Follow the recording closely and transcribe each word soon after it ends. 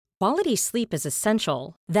Quality sleep is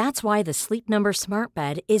essential. That's why the Sleep Number Smart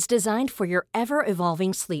Bed is designed for your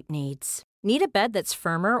ever-evolving sleep needs. Need a bed that's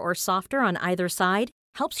firmer or softer on either side?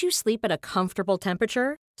 Helps you sleep at a comfortable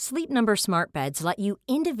temperature? Sleep Number Smart Beds let you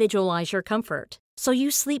individualize your comfort, so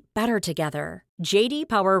you sleep better together. J.D.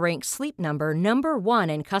 Power ranks Sleep Number number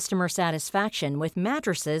 1 in customer satisfaction with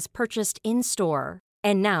mattresses purchased in-store.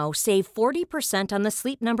 And now, save 40% on the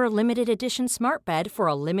Sleep Number Limited Edition Smart Bed for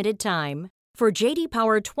a limited time. For J.D.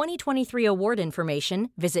 Power 2023 award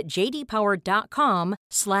information, visit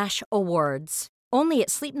jdpower.com/awards. Only at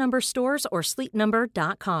Sleep Number stores or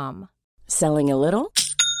sleepnumber.com. Selling a little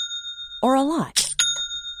or a lot?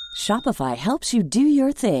 Shopify helps you do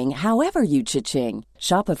your thing however you cha-ching.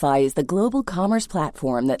 Shopify is the global commerce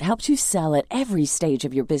platform that helps you sell at every stage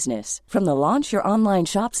of your business. From the launch your online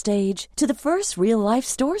shop stage to the first real-life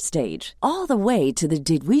store stage, all the way to the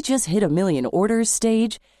did we just hit a million orders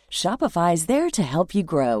stage. Shopify is there to help you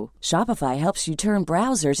grow. Shopify helps you turn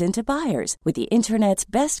browsers into buyers with the internet's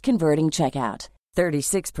best converting checkout.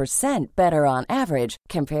 36% better on average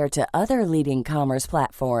compared to other leading commerce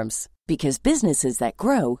platforms. Because businesses that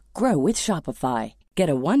grow, grow with Shopify. Get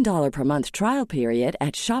a $1 per month trial period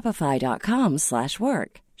at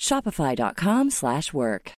shopify.com/work.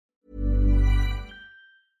 Shopify.com/work.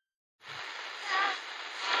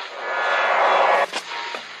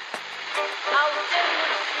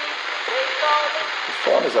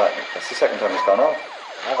 What is that? That's the second time it's gone off.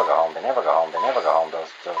 They never go home, those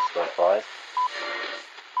boys.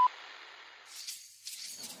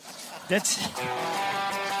 That's...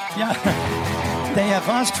 Yeah, they have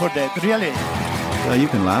asked for that, really. Well, you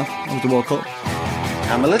can laugh. It was the World Cup.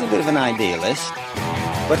 I'm a little bit of an idealist,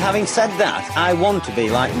 but having said that, I want to be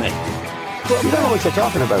like me. But you don't know what you're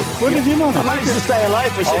talking about. Where did you know that? I managed to stay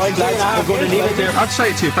alive for 6 years. I'm going to leave it there. I'd say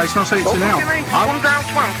it to your face, not say it to you now. Come down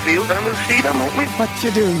Swansfield and we'll see them, won't we? What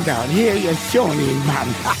you doing down here, you shawny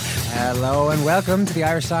man? Hello and welcome to the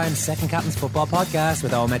Irish Times Second Captain's Football Podcast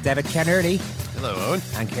with Omid David Kennedy. Hello, Owen.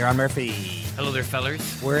 And Kieran Murphy. Hello there,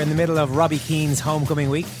 fellers. We're in the middle of Robbie Keane's homecoming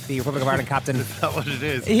week, the Republic of Ireland captain. Is that what it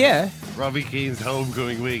is? Yeah. Robbie Keane's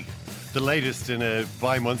homecoming week. The latest in a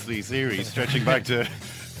bi-monthly series stretching back to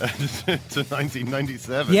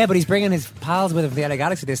 1997. Yeah, but he's bringing his pals with him for the LA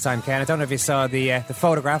Galaxy this time, Ken. I don't know if you saw the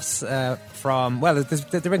photographs from... Well,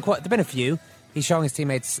 there've been a few. He's showing his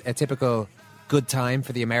teammates a typical good time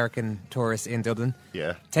for the American tourists in Dublin.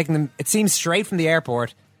 Yeah. Taking them, it seems, straight from the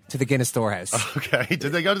airport to the Guinness Storehouse. Okay,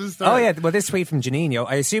 did they go to the store? Oh yeah, well this tweet from Janino,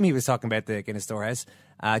 I assume he was talking about the Guinness Storehouse,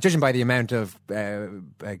 judging by the amount of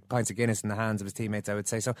pints of Guinness in the hands of his teammates, I would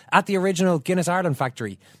say so. At the original Guinness Ireland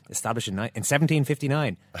factory, established in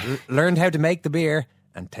 1759, learned how to make the beer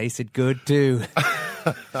and tasted good too.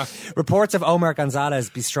 Reports of Omar Gonzalez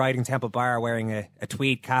bestriding Temple Bar wearing a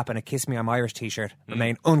tweed cap and a Kiss Me I'm Irish t-shirt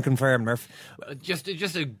remain unconfirmed, Murph. Just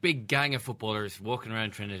a big gang of footballers walking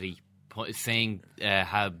around Trinity saying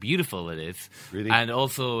how beautiful it is. Really? And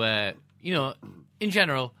also, in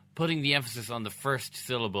general, putting the emphasis on the first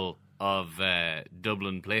syllable of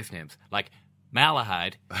Dublin place names, like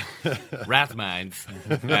Malahide, Rathmines,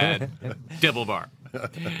 Double Bar.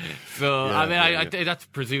 So, yeah, that's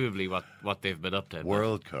presumably what they've been up to.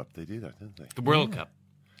 World Cup, they do that, don't they? The World Cup.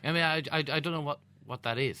 I mean, I don't know what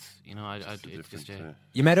that is. You know, it's just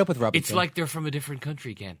you met up with Robbie. It's like they're from a different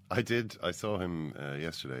country, Ken. I did. I saw him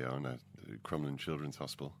yesterday on at Crumlin Children's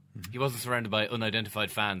Hospital. He wasn't surrounded by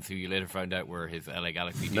unidentified fans who you later found out were his LA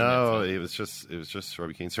Galaxy teammates. No, it was just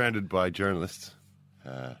Robbie Keane, surrounded by journalists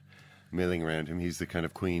milling around him. He's the kind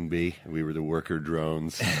of queen bee. We were the worker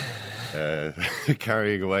drones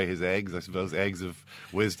carrying away his eggs, I suppose, eggs of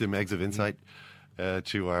wisdom, eggs of insight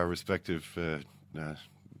to our respective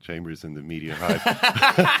chambers in the media hive.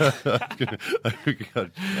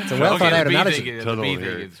 It's a well thought out analogy. The bee thing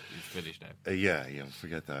is finished now. Yeah,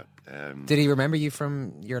 forget that. Did he remember you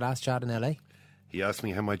from your last chat in LA? He asked me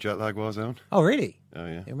how my jet lag was, Owen. Oh, really? Oh,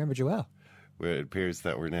 yeah. He remembered you well. Well, it appears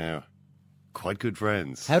that we're now quite good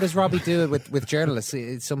friends. How does Robbie do it with journalists?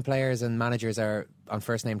 Some players and managers are on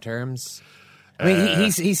first name terms. I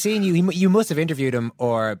mean, he's seen you. You must have interviewed him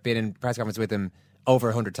or been in press conference with him over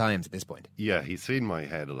 100 times at this point. Yeah, he's seen my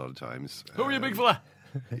head a lot of times. Who are you, big fella?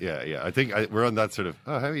 Yeah. I think we're on that sort of,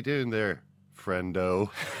 how are you doing there,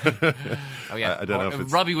 friendo? Oh, yeah. I don't know if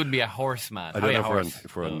it's... Robbie wouldn't be a horseman. I don't know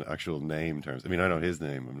if we're on actual name terms. I mean, I know his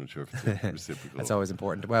name. I'm not sure if it's reciprocal. That's always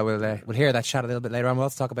important. Well, we'll hear that chat a little bit later on. We'll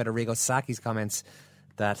also talk about Arrigo Sacchi's comments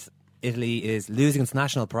that Italy is losing its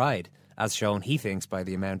national pride, as shown, he thinks, by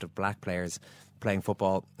the amount of black players playing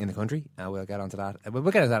football in the country. We'll get onto that. We'll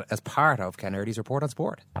get into that as part of Ken Early's Report on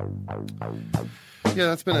Sport. Yeah,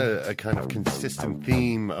 that's been a kind of consistent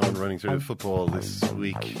theme on running through the football this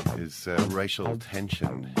week is racial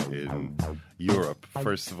tension in Europe.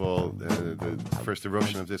 First of all, the first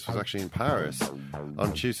eruption of this was actually in Paris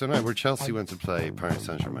on Tuesday night, where Chelsea went to play Paris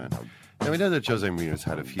Saint-Germain. Now, we know that Jose Mourinho's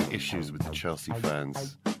had a few issues with the Chelsea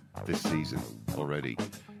fans this season already.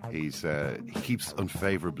 He keeps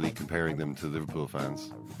unfavourably comparing them to Liverpool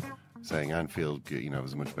fans, saying Anfield,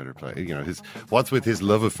 was a much better play. What's with his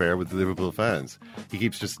love affair with the Liverpool fans? He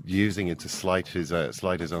keeps just using it to slight his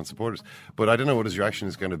own supporters. But I don't know what his reaction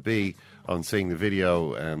is going to be on seeing the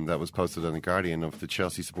video that was posted on The Guardian of the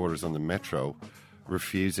Chelsea supporters on the metro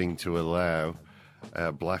refusing to allow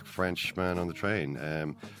a black French man on the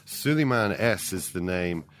train. Suleiman S is the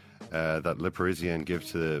name that Le Parisien give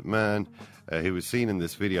to the man who was seen in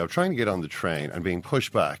this video trying to get on the train and being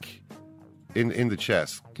pushed back in the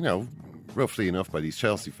chest, roughly enough by these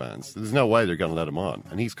Chelsea fans. There's no way they're going to let him on.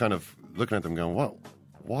 And he's kind of looking at them going,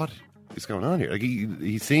 what is going on here? Like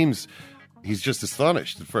he seems, he's just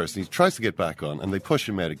astonished at first. And he tries to get back on and they push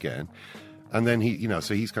him out again. And then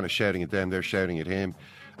so he's kind of shouting at them, they're shouting at him.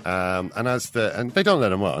 And they don't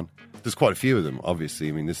let him on. There's quite a few of them, obviously.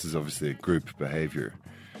 I mean, this is obviously a group behaviour.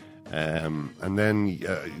 And then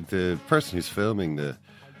the person who's filming the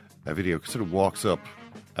video sort of walks up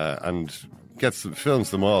and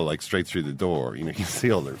films them all like straight through the door. You can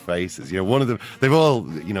see all their faces. One of them, they've all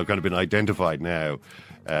kind of been identified now,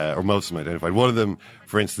 or most of them identified. One of them,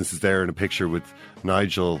 for instance, is there in a picture with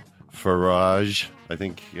Nigel Farage. I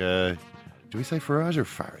think. Do we say Farage or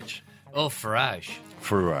Farage? Oh, Farage.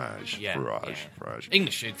 Farage. Yeah, Farage.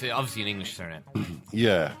 English. It's obviously an English surname.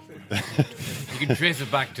 Yeah. You can trace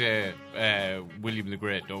it back to William the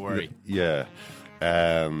Great. Don't worry. Yeah.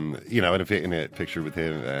 In a picture with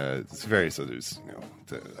him, various others.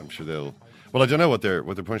 I'm sure they'll. Well, I don't know what their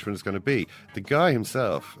punishment is going to be. The guy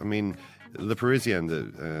himself. I mean, Le Parisien,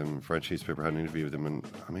 the French newspaper, had an interview with him, and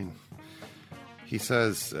I mean, he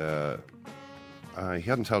says he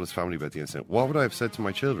hadn't told his family about the incident. What would I have said to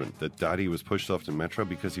my children? That Daddy was pushed off the metro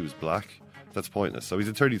because he was black? That's pointless. So he's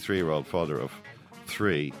a 33-year-old father of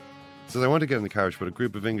 3. Says, I want to get in the carriage, but a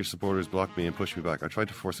group of English supporters blocked me and pushed me back. I tried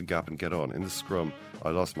to force a gap and get on. In the scrum, I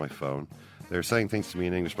lost my phone. They were saying things to me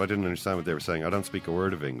in English, but I didn't understand what they were saying. I don't speak a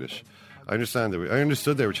word of English. I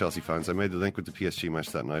understood they were Chelsea fans. I made the link with the PSG match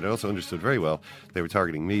that night. I also understood very well they were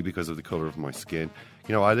targeting me because of the colour of my skin.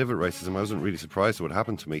 I live with racism. I wasn't really surprised at what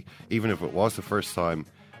happened to me, even if it was the first time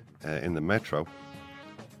in the metro.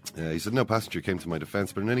 He said, no passenger came to my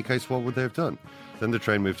defence, but in any case, what would they have done? Then the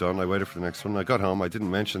train moved on. I waited for the next one. I got home. I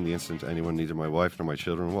didn't mention the incident to anyone, neither my wife nor my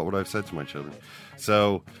children. What would I have said to my children?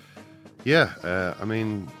 So, yeah, I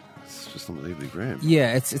mean, it's just unbelievably grim.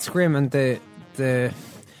 Yeah, it's grim, and the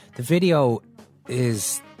video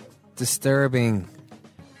is disturbing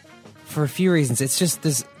for a few reasons. It's just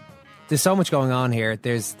there's so much going on here.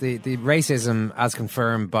 There's the racism as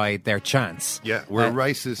confirmed by their chants. Yeah, we're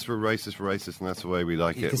racist, and that's the way we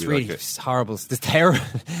like it. This really horrible, this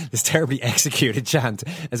terribly executed chant,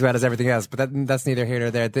 as well as everything else. But that's neither here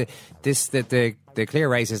nor there. The clear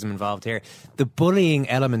racism involved here, the bullying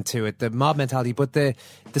element to it, the mob mentality, but the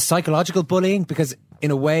psychological bullying, because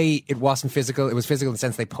in a way it wasn't physical. It was physical in the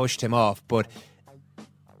sense they pushed him off, but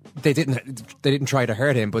they didn't try to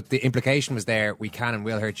hurt him, but the implication was there: we can and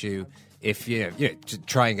will hurt you if you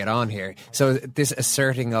try and get on here. So this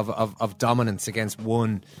asserting of dominance against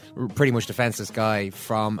one pretty much defenseless guy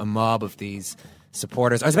from a mob of these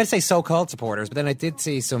supporters. I was about to say so-called supporters, but then I did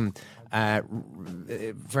see some very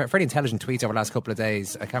intelligent tweets over the last couple of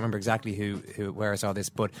days. I can't remember exactly where I saw this,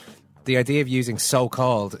 but the idea of using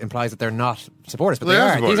so-called implies that they're not supporters, but they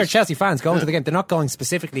are. Supporters. These are Chelsea fans going to the game. They're not going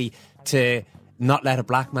specifically to not let a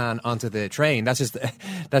black man onto the train. That's just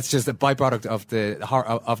a byproduct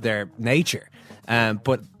of their nature.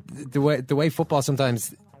 But the way football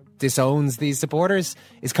sometimes disowns these supporters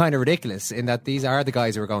is kind of ridiculous, in that these are the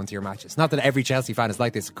guys who are going to your matches. Not that every Chelsea fan is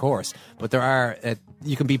like this, of course, but there are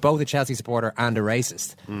you can be both a Chelsea supporter and a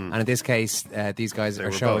racist. And in this case, these guys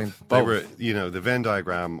are showing both. They were, the Venn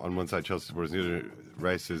diagram on one side, Chelsea supporters, the other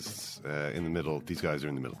racists in the middle. These guys are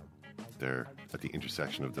in the middle. They're at the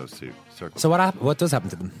intersection of those two circles. So what does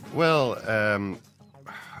happen to them? Well,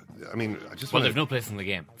 I mean, there's no place in the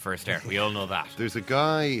game for a start. We all know that. There's a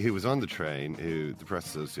guy who was on the train who the press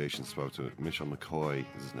association spoke to. Mitchell McCoy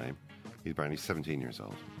is his name. He's apparently 17 years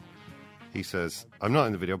old. He says, I'm not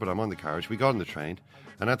in the video, but I'm on the carriage. We got on the train,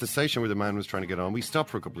 and at the station where the man was trying to get on, we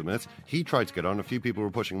stopped for a couple of minutes. He tried to get on. A few people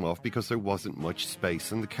were pushing him off because there wasn't much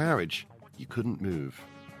space in the carriage. You couldn't move.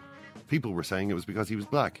 People were saying it was because he was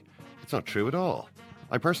black. It's not true at all.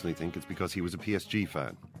 I personally think it's because he was a PSG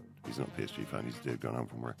fan. He's not a PSG fan, he's a dude gone home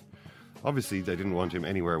from work. Obviously, they didn't want him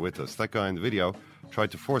anywhere with us. That guy in the video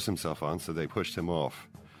tried to force himself on, so they pushed him off.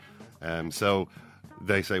 So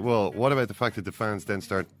they say, well, what about the fact that the fans then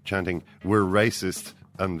start chanting, we're racist,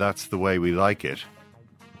 and that's the way we like it?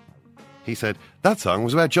 He said, that song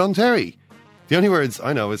was about John Terry. The only words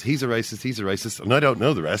I know is he's a racist, and I don't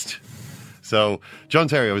know the rest. So John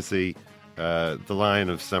Terry, obviously, the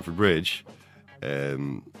Lion of Stamford Bridge.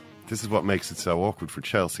 This is what makes it so awkward for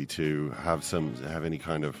Chelsea to have any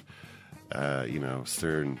kind of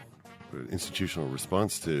stern institutional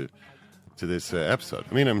response to this episode.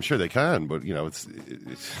 I mean, I'm sure they can, but it's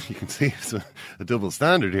you can see it's a double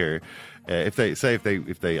standard here. If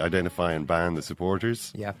they identify and ban the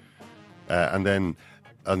supporters, and then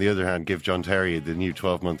on the other hand give John Terry the new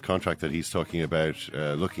 12-month contract that he's talking about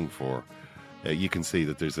looking for, you can see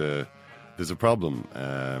that there's a problem.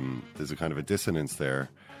 There's a kind of a dissonance there.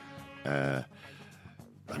 I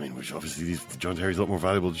mean, which obviously John Terry's a lot more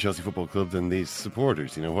valuable to Chelsea Football Club than these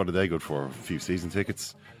supporters. What are they good for? A few season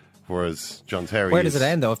tickets. Whereas John Terry, where does it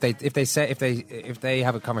end though? If they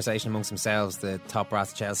have a conversation amongst themselves, the top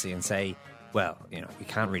brass of Chelsea, and say, well, we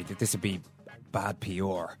can't really. This would be bad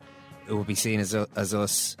PR. It would be seen as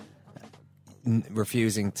us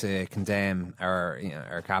refusing to condemn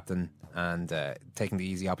our captain and taking the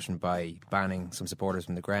easy option by banning some supporters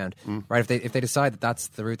from the ground. Right? If they decide that that's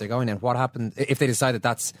the route they're going in, what happened if they decide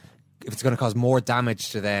that if it's going to cause more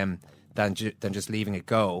damage to them than just leaving it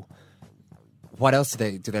go? What else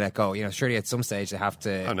do they let go? Surely at some stage they have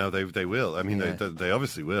to. Oh no, they will. I mean, they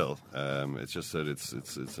obviously will. It's just that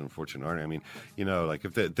it's unfortunate, irony. I mean, like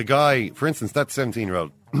if the guy, for instance, that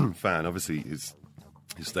 17-year-old fan, obviously his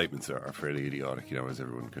statements are fairly idiotic, as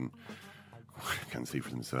everyone can see for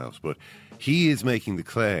themselves. But he is making the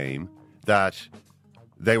claim that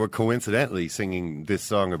they were coincidentally singing this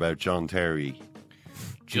song about John Terry,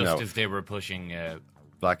 just as they were pushing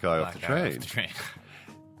Black Eye off the train.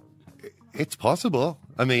 It's possible.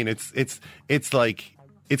 I mean, it's like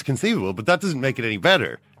it's conceivable, but that doesn't make it any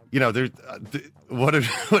better. What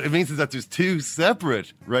it means is that there's two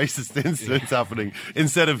separate racist incidents happening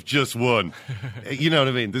instead of just one. You know what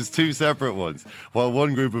I mean? There's two separate ones. While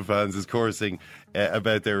one group of fans is chorusing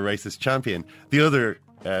about their racist champion, the other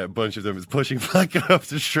bunch of them is pushing Black Guy off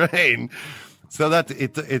the train. So that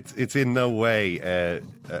it's in no way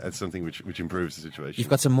something which improves the situation. You've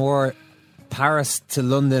got some more Paris to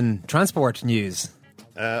London transport news.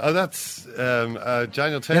 That's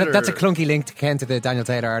Daniel Taylor. That's a clunky link to the Daniel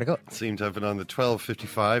Taylor article. Seemed to have been on the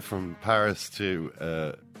 12:55 from Paris to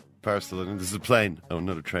London. This is a plane,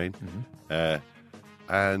 not a train.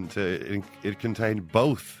 And it contained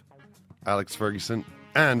both Alex Ferguson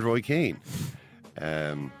and Roy Keane,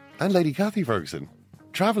 and Lady Cathy Ferguson.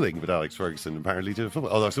 Travelling with Alex Ferguson apparently to the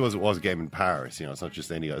football. Although I suppose it was a game in Paris. It's not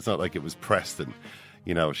just it's not like it was Preston.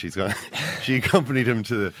 She accompanied him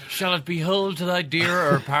to the... Shall it be Hull to thy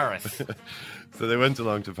dear or Paris? So they went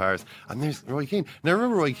along to Paris. And there's Roy Keane. Now,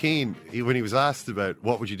 remember Roy Keane, when he was asked about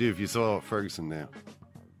what would you do if you saw Ferguson now?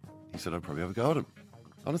 He said, I'd probably have a go at him.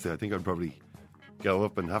 Honestly, I think I'd probably go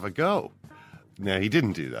up and have a go. Now, he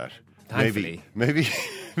didn't do that. Thankfully. Maybe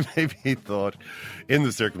he thought, in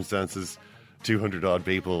the circumstances, 200-odd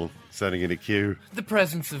people standing in a queue. The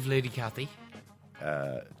presence of Lady Cathy.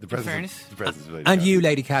 The presence of Lady and Cathy. you,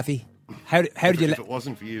 Lady Cathy. How did you? If it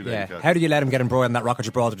wasn't for you, Lady Cathy. How did you let him get embroiled in that Rock of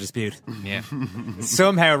Gibraltar dispute? Yeah.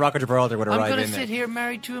 Somehow Rock of Gibraltar would arrive in there. I'm going to sit here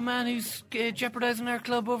married to a man who's jeopardising our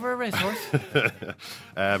club over a racehorse. Okay.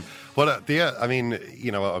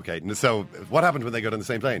 So what happened when they got on the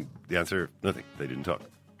same plane? The answer: nothing. They didn't talk.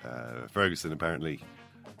 Ferguson apparently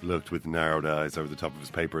looked with narrowed eyes over the top of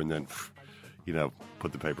his paper and then,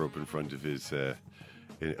 put the paper up in front of his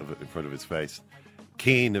face.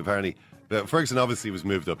 Keane apparently, Ferguson obviously was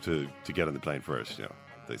moved up to get on the plane first.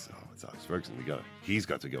 They said, "Oh, it's Alex Ferguson. He's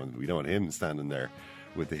got to go. We don't want him standing there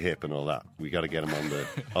with the hip and all that. We got to get him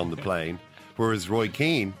on the plane." Whereas Roy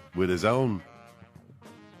Keane, with his own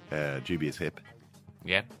dubious hip,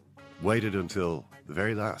 waited until the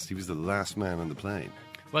very last. He was the last man on the plane.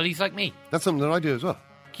 Well, he's like me. That's something that I do as well.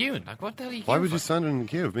 Queuing, like what the hell are you? Why would you stand in the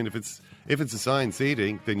queue? I mean, if it's assigned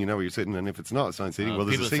seating, then you know where you're sitting, and if it's not assigned seating, well,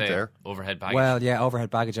 there's a seat there. Overhead baggage. Well, yeah, overhead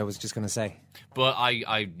baggage. I was just going to say. But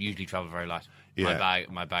I usually travel very light. Yeah.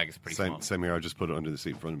 My bag is pretty small. Same here. I just put it under the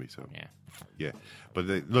seat in front of me. So yeah. But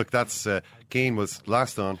look, that's Keane was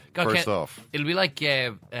last on, first off. It'll be like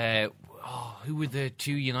who were the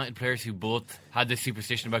two United players who both had this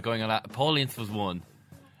superstition about going on? Paul Ince was one.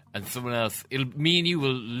 And someone else. Me and you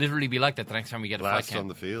will literally be like that the next time we get a flight last on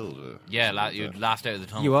the field. last out of the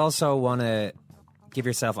tunnel. You also want to give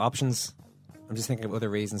yourself options? I'm just thinking of other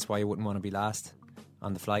reasons why you wouldn't want to be last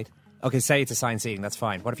on the flight. Okay, say it's assigned seating, that's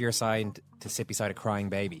fine. What if you're assigned to sit beside a crying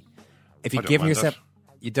baby? If you've given yourself...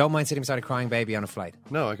 You don't mind sitting beside a crying baby on a flight?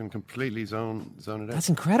 No, I can completely zone it out. That's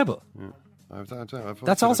incredible. Yeah.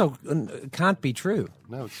 That's also can't be true.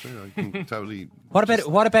 No, it's true. I can totally. What about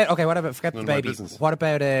forget the baby? What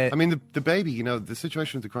about I mean, the baby. You know, the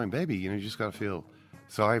situation with the crying baby. You know, you just got to feel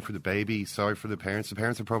sorry for the baby, sorry for the parents. The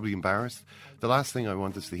parents are probably embarrassed. The last thing I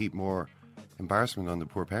want is to heap more embarrassment on the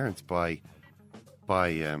poor parents by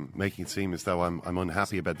making it seem as though I'm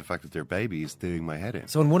unhappy about the fact that their baby is doing my head in.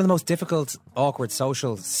 So, in one of the most difficult, awkward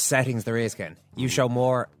social settings there is, Ken, you show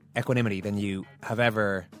more equanimity than I've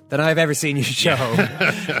ever seen you show.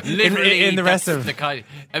 Literally, in the rest of the kind.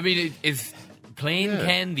 I mean, is plane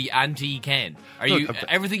Ken the anti-Ken?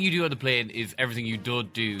 Everything you do on the plane is everything you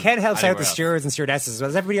don't do. Ken helps out the else. stewards and stewardesses as well.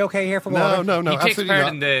 Is everybody okay here for water? No, he takes absolutely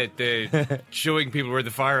part not. in the showing people where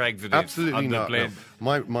the fire exit is Absolutely on the not. plane.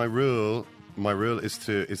 No. My rule is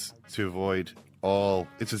to avoid all.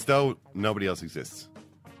 It's as though nobody else exists.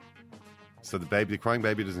 So the crying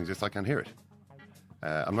baby doesn't exist. I can't hear it.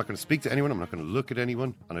 I'm not going to speak to anyone. I'm not going to look at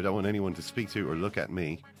anyone, and I don't want anyone to speak to or look at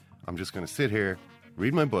me. I'm just going to sit here,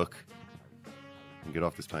 read my book, and get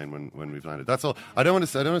off this plane when we've landed. That's all. I don't want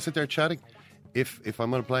to sit there chatting. If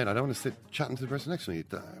I'm on a plane, I don't want to sit chatting to the person next to me.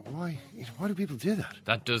 Why do people do that?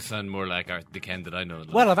 That does sound more like the Ken that I know.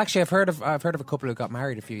 Well, I've heard of a couple who got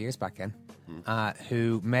married a few years back, Ken,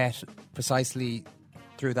 who met precisely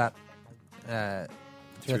through that.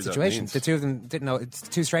 Through that situation. The two of them didn't know. It's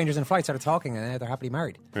two strangers in a flight started talking, and now they're happily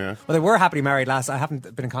married. Yeah. Well, they were happily married last. I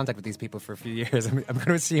haven't been in contact with these people for a few years. I'm going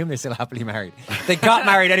to assume they're still happily married. They got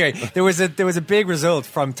married anyway. There was a big result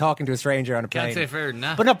from talking to a stranger on a plane. Can't say fairer than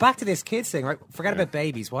that. But no, back to this kids thing. Right? Forget about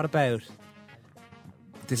babies. What about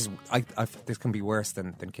this? This can be worse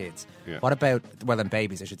than kids. Yeah. What about than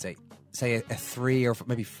babies? I should say. Say a 3 or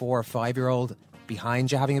maybe 4 or 5 year old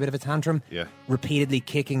behind you having a bit of a tantrum. Yeah. Repeatedly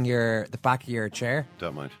kicking the back of your chair.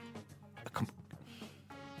 Don't mind.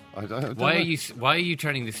 Why are you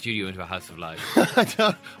turning the studio into a house of lies?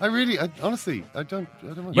 Honestly, I don't.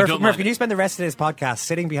 Murph, can you spend the rest of this podcast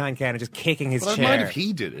sitting behind Ken and just kicking his chair? I don't mind if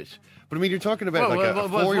he did it, but I mean, you're talking about a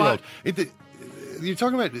 4-year-old. You're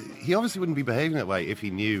talking about he obviously wouldn't be behaving that way if he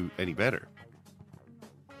knew any better.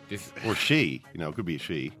 Or she, it could be a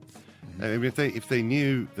she. I mean, if they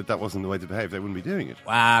knew that wasn't the way to behave, they wouldn't be doing it.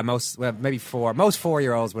 Most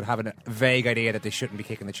 4-year-olds would have a vague idea that they shouldn't be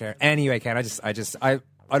kicking the chair. Anyway, Ken, I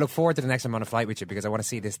look forward to the next time I'm on a flight with you because I want to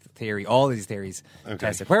see this theory, all these theories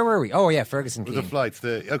tested. Where were we? Oh, yeah, Ferguson. The flights.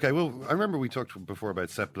 Well, I remember we talked before about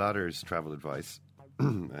Sepp Blatter's travel advice.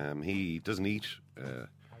 He doesn't eat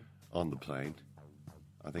on the plane.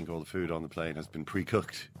 I think all the food on the plane has been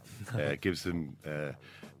pre-cooked. It gives him,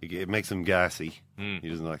 it makes him gassy. He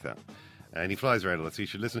doesn't like that. And he flies around a lot, so you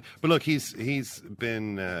should listen. But look, he's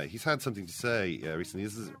had something to say recently.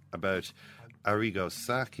 This is about Arrigo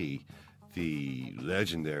Sacchi, the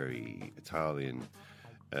legendary Italian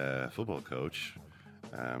football coach,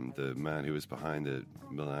 the man who was behind the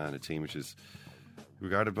Milan, a team which is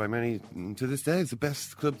regarded by many to this day as the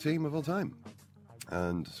best club team of all time.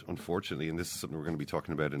 And unfortunately, and this is something we're going to be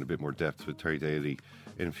talking about in a bit more depth with Terry Daly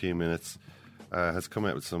in a few minutes, has come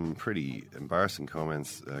out with some pretty embarrassing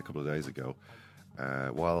comments a couple of days ago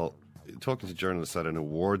while talking to journalists at an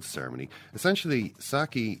awards ceremony. Essentially,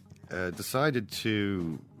 Sacchi decided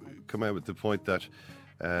to come out with the point that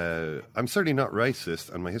I'm certainly not racist,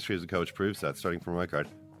 and my history as a coach proves that, starting from my card.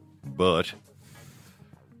 But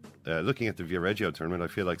looking at the Viareggio tournament, I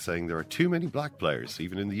feel like saying there are too many black players,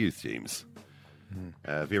 even in the youth teams.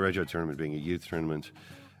 Viareggio tournament being a youth tournament,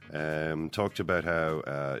 talked about how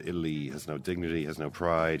Italy has no dignity, has no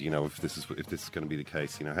pride. If this is going to be the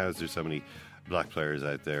case, how is there so many black players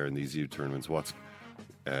out there in these youth tournaments? What's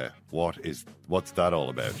that all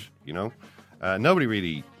about? Nobody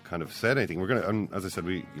really kind of said anything. We're going to, as I said,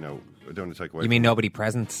 I don't want to take away. You mean nobody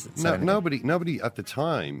present? No, nobody at the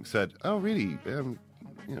time said, "Oh, really?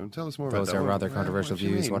 Tell us more about that." Those are rather controversial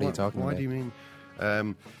views. What are you talking about? What do you mean?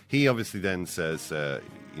 He obviously then says,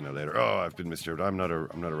 later, "Oh, I've been misjudged. I'm not a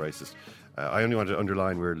racist. I only want to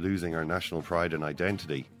underline we're losing our national pride and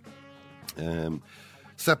identity."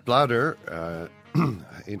 Sepp Blatter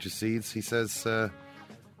intercedes. He says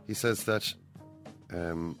that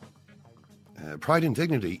pride and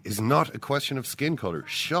dignity is not a question of skin colour.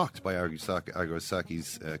 Shocked by Arrigo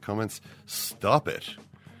Sacchi's comments. Stop it.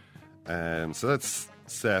 So that's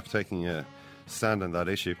Sepp taking a stand on that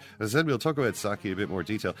issue. As I said, we'll talk about Sacchi a bit more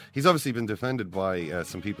detail. He's obviously been defended by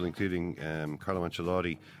some people, including Carlo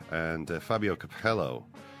Ancelotti and Fabio Capello.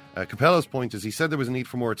 Capello's point is he said there was a need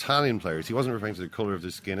for more Italian players. He wasn't referring to the colour of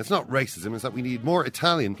their skin. It's not racism, it's that we need more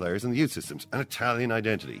Italian players in the youth systems, an Italian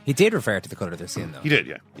identity. He did refer to the colour of their skin, though. He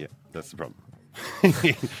did, yeah, that's the problem.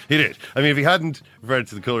 He did. I mean, if he hadn't referred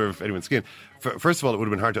to the colour of anyone's skin, first of all, it would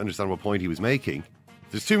have been hard to understand what point he was making.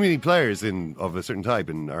 There's too many players of a certain type,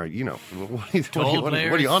 and what are you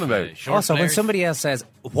on about? Also, when somebody else says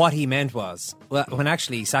what he meant was, well, when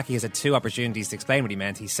actually Sacchi has had two opportunities to explain what he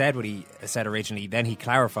meant, he said what he said originally, then he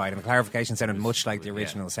clarified, and the clarification sounded much like the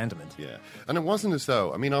original sentiment. Yeah, and it wasn't as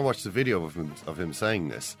though, I mean, I watched the video of him saying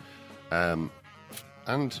this, and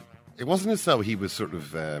it wasn't as though he was sort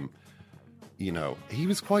of, it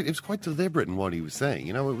was quite deliberate in what he was saying.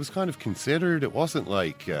 It was kind of considered. It wasn't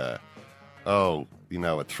like, a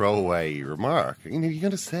throwaway remark. He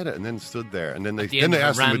kind of said it and then stood there, and then they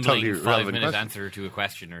asked him a totally irrelevant 5-minute answer to a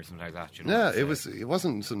question or something like that. Yeah, it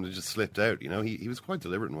wasn't something that just slipped out. He was quite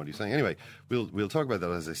deliberate in what he was saying. Anyway, we'll talk about that,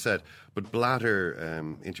 as I said. But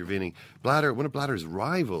Blatter intervening. One of Blatter's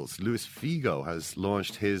rivals, Luis Figo, has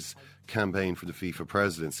launched his campaign for the FIFA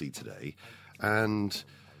presidency today, and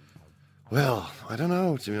well, I don't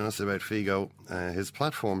know, to be honest, about Figo. His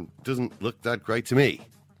platform doesn't look that great to me.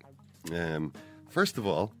 First of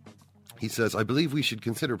all, he says, I believe we should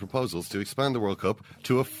consider proposals to expand the World Cup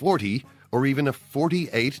to a 40 or even a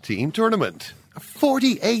 48-team tournament. A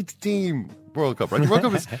 48-team World Cup, right? The World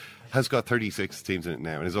Cup has got 36 teams in it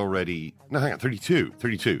now and is already... No, hang on, 32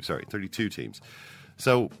 teams.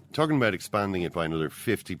 So, talking about expanding it by another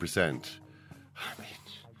 50%, I mean,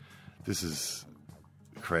 this is...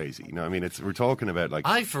 crazy. We're talking about like...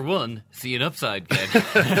 I, for one, see an upside,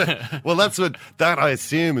 Ken. Well, that I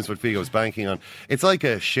assume is what Figo's banking on. It's like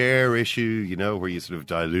a share issue, where you sort of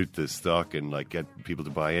dilute the stock and like get people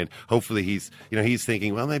to buy in. Hopefully he's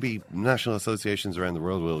thinking, well, maybe national associations around the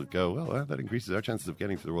world will go, well, that increases our chances of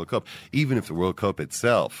getting to the World Cup. Even if the World Cup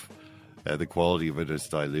itself, the quality of it is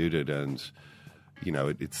diluted and...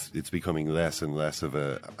 it's becoming less and less of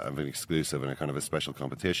an exclusive and a kind of a special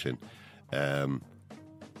competition.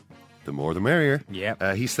 The more, the merrier.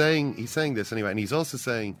 Yeah. He's saying this anyway, and he's also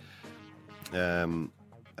saying that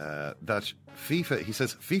FIFA. He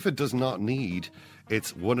says FIFA does not need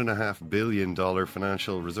its $1.5 billion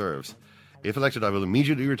financial reserves. If elected, I will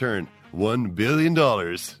immediately return $1 billion to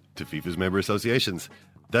FIFA's member associations.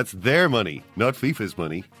 That's their money, not FIFA's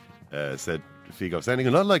money," said Figo, sounding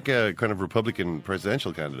a lot like a kind of Republican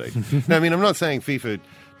presidential candidate. Now, I'm not saying FIFA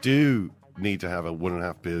do need to have a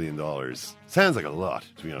 $1.5 billion. Sounds like a lot,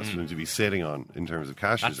 to be honest, for them to be sitting on in terms of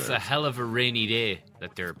cash reserves. That's a hell of a rainy day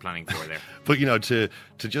that they're planning for there. But to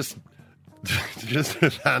just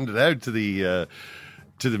hand it out to the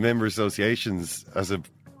member associations as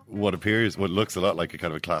what looks a lot like a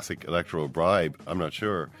kind of a classic electoral bribe. I'm not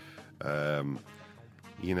sure.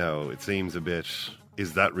 It seems a bit.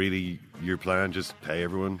 Is that really your plan? Just pay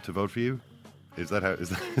everyone to vote for you? Is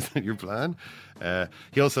that your plan?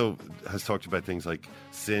 He also has talked about things like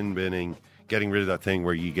sin binning, getting rid of that thing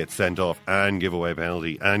where you get sent off and give away a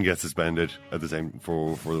penalty and get suspended at the same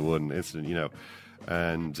for the one incident,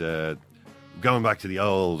 and going back to the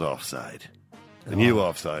old offside. The new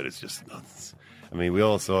offside is just nuts. We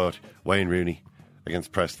all saw it. Wayne Rooney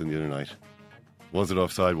against Preston the other night. Was it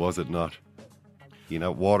offside? Was it not?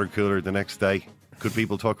 Water cooler the next day. Could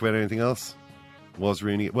people talk about anything else? Was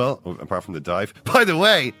Rooney... Well, apart from the dive. By the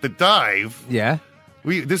way, the dive... Yeah?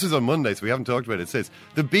 This is on Monday, so we haven't talked about it since.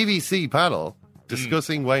 The BBC panel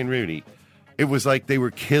discussing Wayne Rooney, it was like they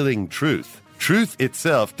were killing truth. Truth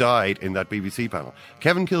itself died in that BBC panel.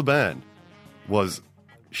 Kevin Kilbane was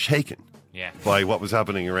shaken by what was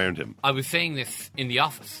happening around him. I was saying this in the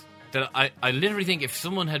office, that I literally think if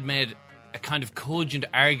someone had made a kind of cogent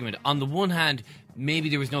argument, on the one hand, maybe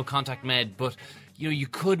there was no contact made, but... you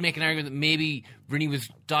could make an argument that maybe Rooney was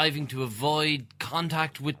diving to avoid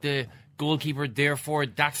contact with the goalkeeper, therefore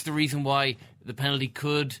that's the reason why the penalty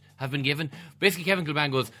could have been given. Basically, Kevin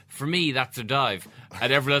Kilbane goes, for me, that's a dive.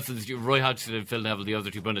 And everyone else says, Roy Hodgson and Phil Neville, the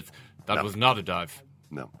other two pundits, that was not a dive.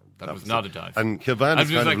 No. That was not a dive. And Kilbane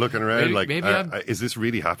is kind of looking around is this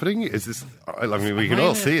really happening? Is this... we can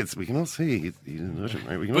all see it. We can all see he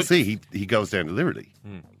can all see he goes down deliberately.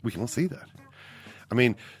 We can all see that.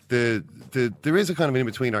 There is a kind of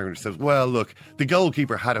in-between argument that says, well, look, the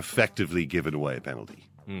goalkeeper had effectively given away a penalty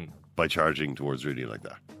by charging towards Rooney like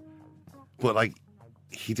that. But,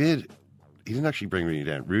 he didn't actually bring Rooney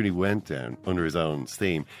down. Rooney went down under his own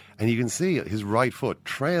steam. And you can see his right foot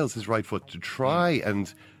trails his right foot to try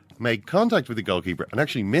and make contact with the goalkeeper and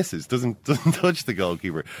actually misses, doesn't touch the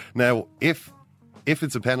goalkeeper. Now, if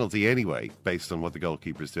it's a penalty anyway, based on what the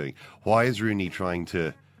goalkeeper is doing, why is Rooney trying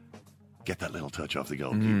to get that little touch off the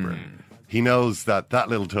goalkeeper? he knows that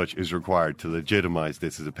little touch is required to legitimise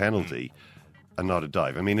this as a penalty and not a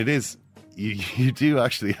dive. I mean, it is. You do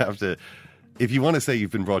actually have to. If you want to say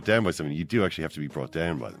you've been brought down by someone, you do actually have to be brought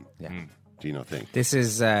down by them. Yeah. Do you not think? This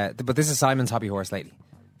is, but this is Simon's hobby horse lately.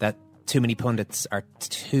 That too many pundits are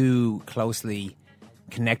too closely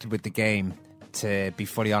connected with the game to be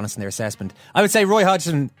fully honest in their assessment. I would say Roy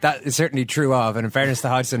Hodgson, that is certainly true of, and in fairness to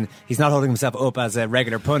Hodgson, he's not holding himself up as a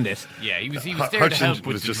regular pundit. Yeah, he was there to Hodgson help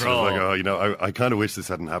with was the just draw. sort of like, I kind of wish this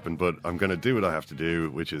hadn't happened, but I'm going to do what I have to do,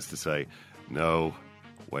 which is to say, no,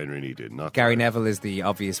 Wayne Rooney did not. Gary Neville is the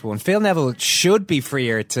obvious one. Phil Neville should be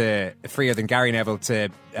freer than Gary Neville to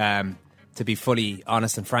be fully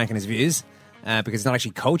honest and frank in his views, because he's not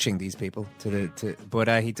actually coaching these people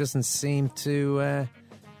but he doesn't seem to.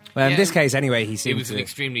 In this case, anyway, he seemed. It was an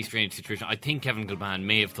extremely strange situation. I think Kevin Kilbane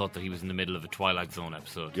may have thought that he was in the middle of a Twilight Zone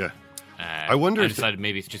episode. Yeah, I wonder. I decided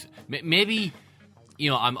maybe it's just maybe.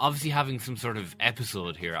 I'm obviously having some sort of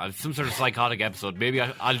episode here. I have some sort of psychotic episode. Maybe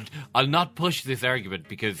I'll not push this argument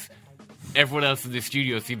because everyone else in the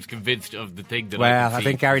studio seems convinced of the thing that. Well, I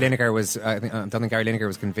think Gary Lineker was. I don't think Gary Lineker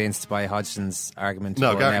was convinced by Hodgson's argument.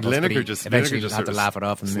 No, Lineker just had to laugh it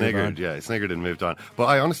off and move on. Yeah, sniggered and moved on. But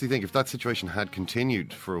I honestly think if that situation had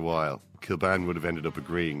continued for a while, Kilbane would have ended up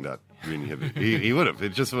agreeing that Rooney had. He would have.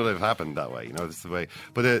 It just would have happened that way. That's the way.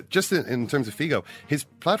 But just in terms of Figo, his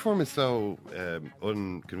platform is so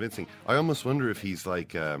unconvincing. I almost wonder if he's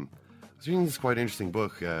like. I was reading this quite interesting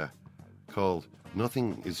book called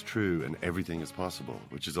Nothing is True and Everything is Possible,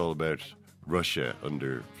 which is all about Russia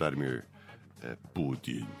under Vladimir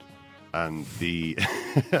Putin and the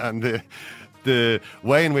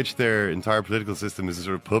way in which their entire political system is a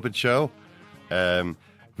sort of puppet show,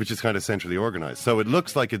 which is kind of centrally organised. So it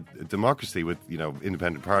looks like a democracy with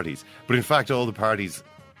independent parties, but in fact all the parties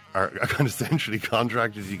are kind of centrally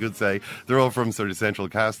contracted, you could say. They're all from sort of central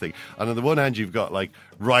casting. And on the one hand, you've got like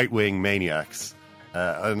right-wing maniacs.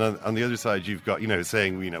 And on the other side, you've got,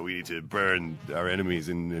 saying, we need to burn our enemies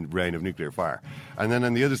in rain of nuclear fire. And then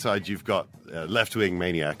on the other side, you've got left-wing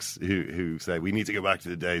maniacs who say we need to go back to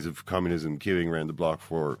the days of communism queuing around the block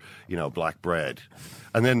for, black bread.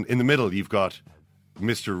 And then in the middle, you've got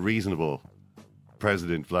Mr. Reasonable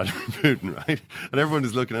President Vladimir Putin, right? And everyone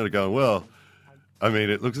is looking at it going, well, I mean,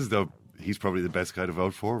 it looks as though he's probably the best guy to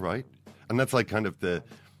vote for, right? And that's like kind of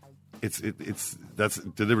that's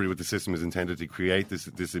deliberately what the system is intended to create,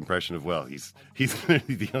 this impression of, well, he's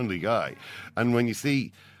clearly the only guy. And when you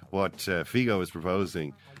see what Figo is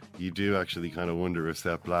proposing, you do actually kind of wonder if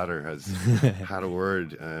Sepp Blatter has had a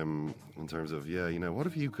word in terms of, what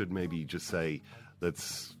if you could maybe just say,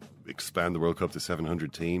 let's expand the World Cup to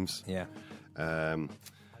 700 teams? Yeah. I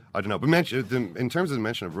don't know. But in terms of the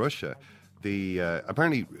mention of Russia,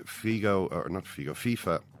 apparently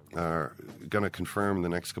FIFA are going to confirm in the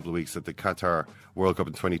next couple of weeks that the Qatar World Cup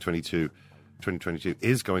in 2022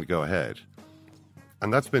 is going to go ahead.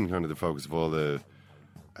 And that's been kind of the focus of all the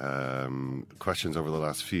questions over the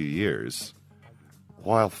last few years.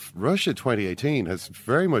 While Russia 2018 has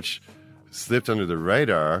very much slipped under the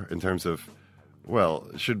radar in terms of, well,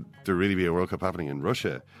 should there really be a World Cup happening in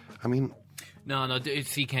Russia? I mean... No,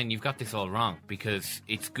 see, Ken, you've got this all wrong, because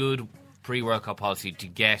it's good pre-World Cup policy to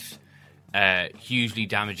get hugely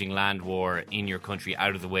damaging land war in your country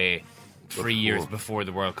out of the way 3 years before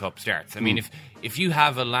the World Cup starts. I mean, if you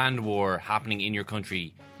have a land war happening in your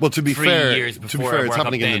country, well, to be 3 fair, years before it's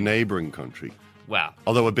happening in the neighbouring country. Well,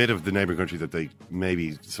 although a bit of the neighbouring country that they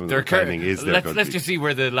maybe some of their claiming is their country. Let's just see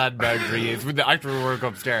where the land boundary is when the actual World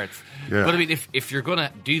Cup starts. Yeah. But I mean, if you're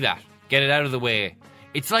gonna do that, get it out of the way.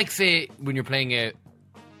 It's like, say, when you're playing a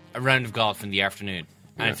round of golf in the afternoon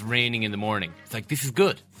and it's raining in the morning. It's like, this is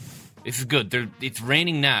good. This is good. It's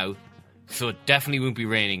raining now, so it definitely won't be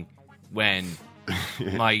raining when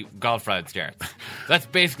my golf round starts. That's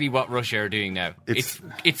basically what Russia are doing now. It's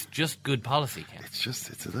just good policy, Ken.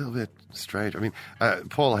 It's a little bit strange. I mean,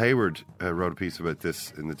 Paul Hayward wrote a piece about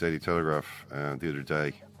this in the Daily Telegraph the other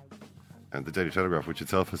day. And the Daily Telegraph, which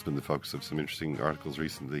itself has been the focus of some interesting articles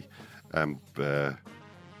recently.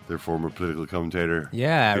 Their former political commentator,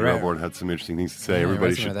 Peter Osborne, had some interesting things to say.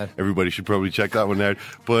 Yeah, everybody should probably check that one out.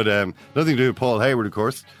 But nothing to do with Paul Hayward, of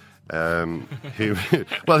course. Peter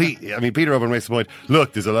Osborne makes the point.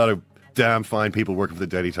 Look, there's a lot of damn fine people working for the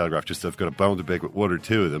Daily Telegraph. Just I've got a bone to pick with one or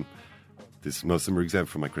two of them. Most of them are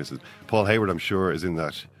exempt from my criticism. Paul Hayward, I'm sure, is in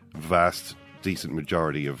that vast, decent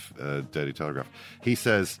majority of Daily Telegraph. He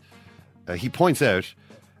says, he points out,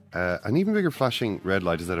 an even bigger flashing red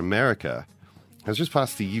light is that America has just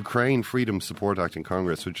passed the Ukraine Freedom Support Act in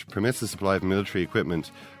Congress, which permits the supply of military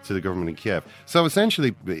equipment to the government in Kiev. So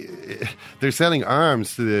essentially, they're selling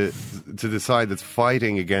arms to the side that's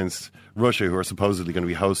fighting against Russia, who are supposedly going to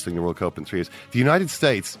be hosting the World Cup in 3 years. The United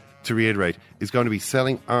States, to reiterate, is going to be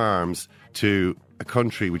selling arms to a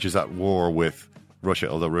country which is at war with Russia,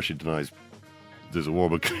 although Russia denies there's a war,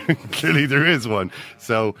 but clearly there is one.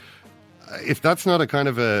 So if that's not a kind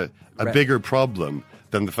of a bigger problem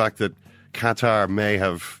than the fact that Qatar may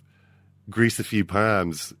have greased a few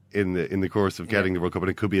palms in the course of getting the World Cup,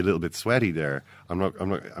 and it could be a little bit sweaty there. I'm not.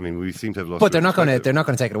 I mean, we seem to have lost. But they're not going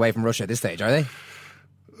to take it away from Russia at this stage, are they?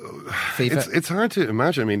 FIFA. It's hard to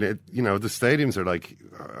imagine. I mean, the stadiums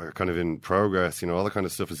are kind of in progress. All that kind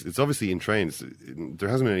of stuff. It's obviously in trains. There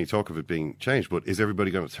hasn't been any talk of it being changed. But is everybody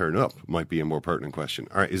going to turn up? Might be a more pertinent question.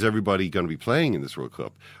 Or is everybody going to be playing in this World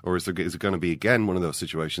Cup, or is it going to be again one of those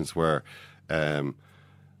situations where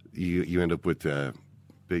you end up with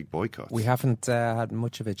big boycotts? We haven't had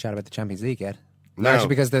much of a chat about the Champions League yet. No. Largely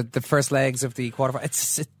because the first legs of the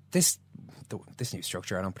quarterfinals. This new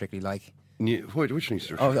structure I don't particularly like. Which new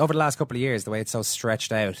structure? Over the last couple of years, the way it's so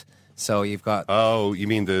stretched out. So you've got... Oh, you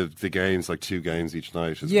mean the games, like 2 games each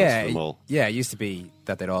night? Yeah, it used to be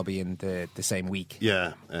that they'd all be in the same week.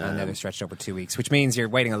 Yeah. And now they're stretched over 2 weeks, which means you're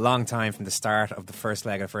waiting a long time from the start of the first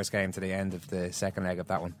leg of the first game to the end of the second leg of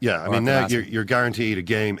that one. Yeah, I mean, now you're guaranteed a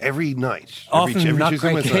game every night. Often every not Tuesday,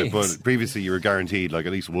 great Wednesday, games. but previously you were guaranteed like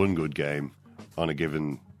at least one good game on a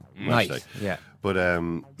given match day. Yeah. But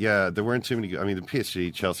there weren't too many. I mean, the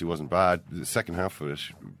PSG Chelsea wasn't bad. The second half of it,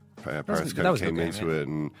 Paris kind of came into it,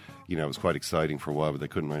 and it was quite exciting for a while, but they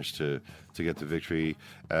couldn't manage to get the victory.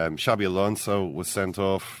 Xabi Alonso was sent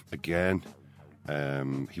off again.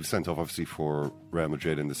 He was sent off obviously for Real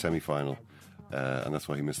Madrid in the semi-final, and that's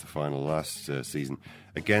why he missed the final last season.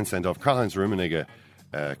 Again sent off. Karl-Heinz Rummenigge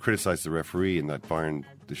criticised the referee in that Bayern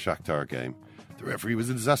the Shakhtar game. The referee was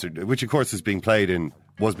a disaster, which of course was being played in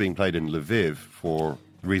Lviv for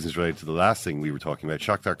reasons related to the last thing we were talking about.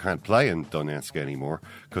 Shakhtar can't play in Donetsk anymore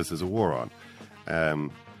because there's a war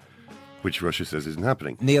on, which Russia says isn't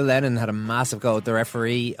happening. Neil Lennon had a massive go at the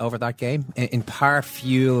referee over that game, in part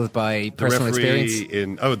fueled by personal experience.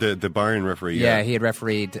 The Bayern referee. Yeah, he had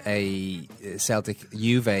refereed a Celtic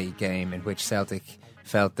Juve game in which Celtic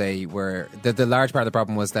felt they were... The large part of the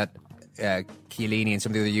problem was that Chiellini and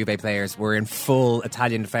some of the other Juve players were in full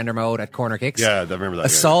Italian defender mode at corner kicks. Yeah, I remember that.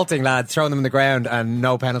 Assaulting lads, throwing them on the ground, and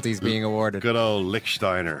no penalties being awarded. Good old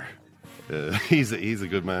Lichtsteiner. He's a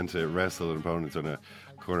good man to wrestle an opponent on a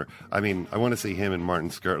corner. I mean, I want to see him and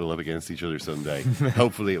Martin Skirtle up against each other someday.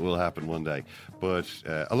 Hopefully it will happen one day. But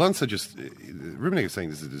Alonso Rummenigge is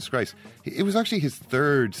saying this is a disgrace. It was actually his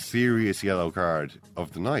third serious yellow card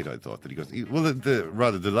of the night, I thought. That he goes,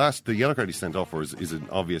 the yellow card he sent off for is an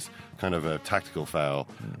obvious kind of a tactical foul.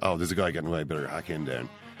 Oh, there's a guy getting away, better hack him down.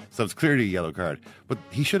 So it's clearly a yellow card. But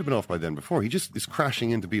he should have been off by then before. He just is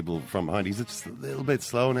crashing into people from behind. He's just a little bit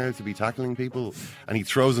slow now to be tackling people. And he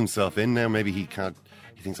throws himself in now. Maybe he can't...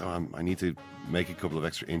 He thinks, I need to make a couple of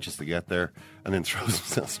extra inches to get there, and then throws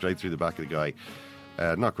himself straight through the back of the guy.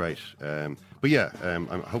 Not great. But yeah,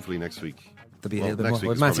 hopefully next week... There'll be a little bit more.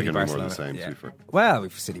 Week Man City City Barcelona. Barcelona. Yeah. Well,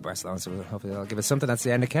 we've City Barcelona, so hopefully that'll give us something. That's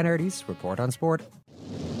the end of Ken Early's Report on Sport.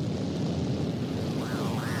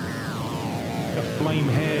 Flame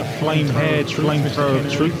hair, flamethrower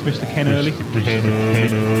of truth, Mr. Ken Early.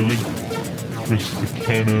 Mr.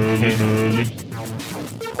 Ken Early.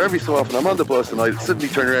 Every so often, I'm on the bus and I suddenly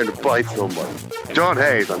turn around and bite someone. John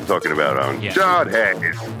Hayes, I'm talking about, John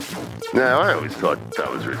Hayes. Now, I always thought that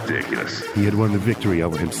was ridiculous. He had won the victory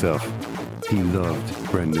over himself. He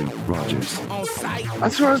loved Brendan Rodgers.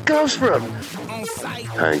 That's where it goes from.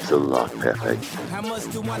 Thanks a lot, Pepe.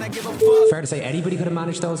 Fair to say anybody could have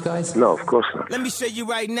managed those guys? No, of course not. Let me show you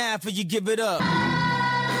right now before you give it up.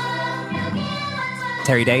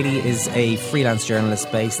 Terry Daly is a freelance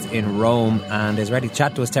journalist based in Rome and is ready to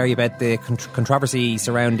chat to us, Terry, about the controversy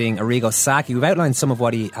surrounding Arrigo Sacchi. We've outlined some of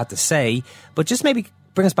what he had to say, but just maybe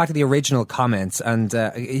bring us back to the original comments, and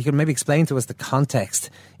you can maybe explain to us the context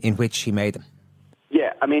in which he made them.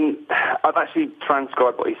 Yeah, I mean, I've actually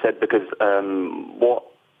transcribed what he said because what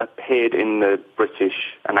appeared in the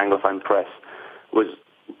British and Anglophone press was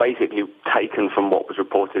basically taken from what was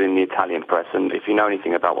reported in the Italian press. And if you know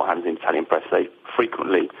anything about what happens in the Italian press, they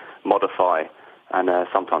frequently modify and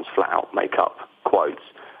sometimes flat out make up quotes.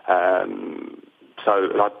 So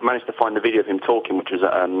I managed to find the video of him talking, which was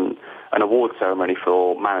an award ceremony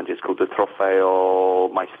for managers called the Trofeo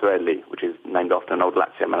Maestrelli, which is named after an old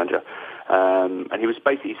Lazio manager. And he was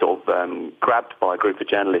basically sort of grabbed by a group of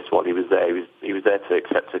journalists while he was there. He was there to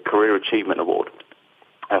accept a Career Achievement Award.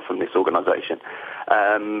 from this organisation.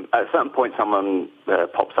 At a certain point, someone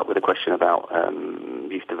pops up with a question about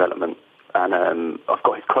youth development, and I've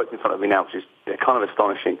got his quotes in front of me now, which is kind of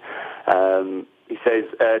astonishing. He says,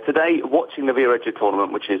 today, watching the Via Reggio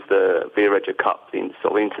tournament, which is the Via Reggio Cup, the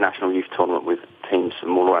sort of international youth tournament with teams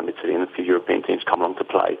from all around Italy and a few European teams come along to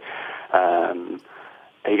play.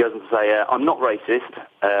 He goes on to say, I'm not racist.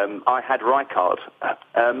 I had Rijkaard.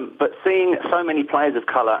 But seeing so many players of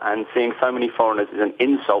colour and seeing so many foreigners is an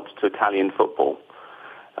insult to Italian football.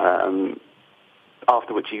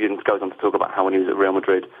 After which he then goes on to talk about how when he was at Real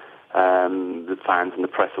Madrid, the fans and the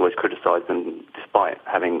press always criticised them despite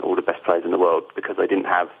having all the best players in the world because they didn't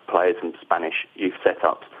have players from Spanish youth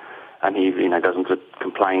setups. And he goes on to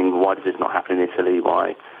complain, why does this not happen in Italy,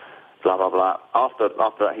 why, blah, blah, blah. After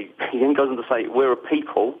that, he then goes on to say, we're a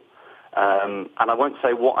people, and I won't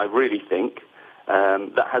say what I really think,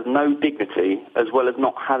 that has no dignity as well as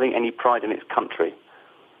not having any pride in its country.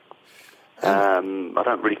 I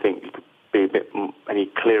don't really think you could be a bit any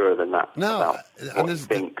clearer than that about what he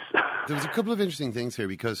thinks. There was a couple of interesting things here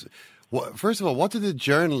because, first of all, what did the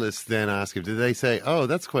journalists then ask him? Did they say, "Oh,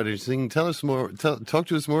 that's quite interesting. Tell us more. Talk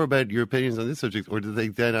to us more about your opinions on this subject," or did they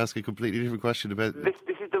then ask a completely different question about this?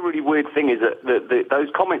 This is the really weird thing: is that those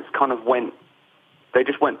comments kind of went. They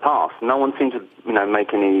just went past. No one seemed to,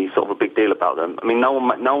 make any sort of a big deal about them. I mean, no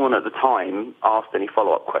one at the time asked any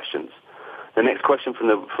follow-up questions. The next question from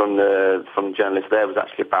the journalist there was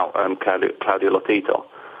actually about Claudio Lotito,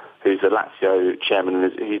 who's a Lazio chairman,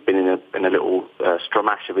 and he's been in a little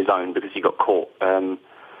stramash of his own because he got caught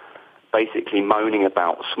basically moaning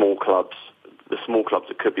about the small clubs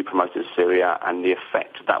that could be promoted to Serie A and the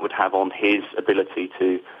effect that would have on his ability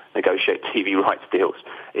to negotiate TV rights deals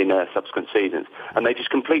in subsequent seasons. And they just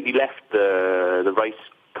completely left the race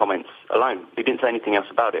comments alone. He didn't say anything else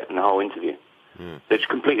about it in the whole interview. They just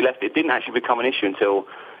completely left it. It didn't actually become an issue until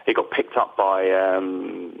it got picked up by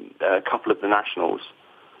a couple of the nationals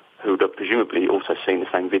who had presumably also seen the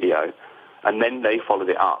same video, and then they followed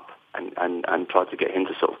it up and tried to get him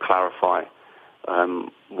to sort of clarify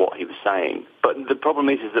what he was saying. But the problem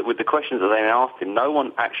is that with the questions that they asked him, no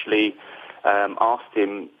one actually asked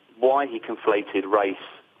him why he conflated race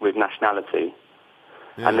with nationality,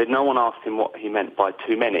 and then no one asked him what he meant by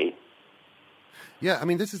too many. Yeah, I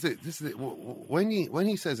mean, this is it. When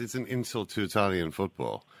he says it's an insult to Italian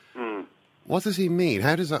football, what does he mean?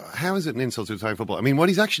 How is it an insult to Italian football? I mean, what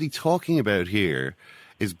he's actually talking about here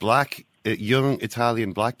is young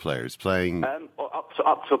Italian black players playing.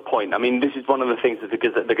 Up to a point. I mean, this is one of the things that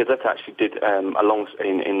the Gazette actually did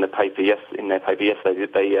in the paper. In their paper yesterday,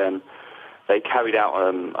 they carried out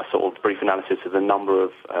a sort of brief analysis of the number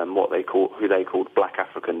of who they called black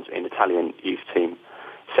Africans in Italian youth team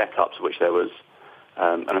setups, which there was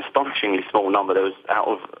an astonishingly small number. There was out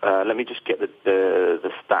of let me just get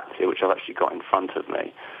the stats here, which I've actually got in front of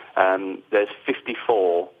me. There's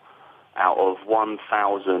 54 out of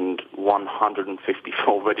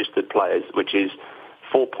 1,154 registered players, which is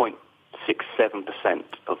 4.67%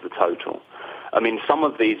 of the total. I mean, some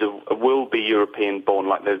of these will be European-born,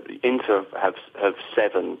 like the Inter have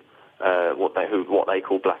 7 what they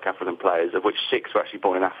call black African players, of which 6 were actually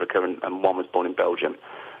born in Africa and 1 was born in Belgium.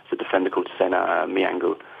 It's a defender called Sena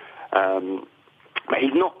Miangu. But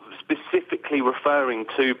he's not specifically referring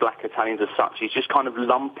to black Italians as such. He's just kind of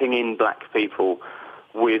lumping in black people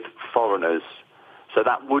with foreigners. So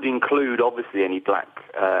that would include, obviously, any black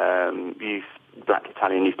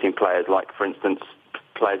Italian youth team players, like, for instance,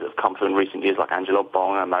 players that have come through in recent years, like Angelo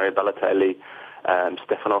Bonga, Mario Balotelli,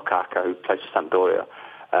 Stefano Caca, who plays for Sampdoria.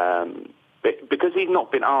 Because he's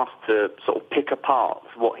not been asked to sort of pick apart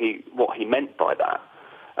what he meant by that,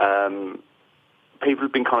 people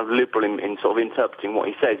have been kind of liberal in sort of interpreting what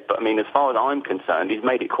he says. But, I mean, as far as I'm concerned, he's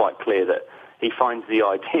made it quite clear that he finds the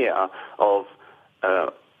idea of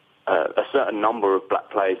a certain number of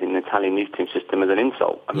black players in the Italian youth team system as an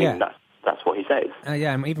insult. I mean, that's what he says.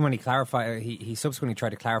 Yeah, and even when he clarified, he subsequently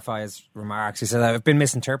tried to clarify his remarks. He said, "I've been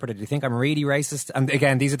misinterpreted. Do you think I'm really racist?" And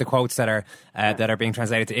again, these are the quotes that are being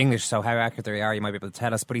translated to English, so how accurate they are, you might be able to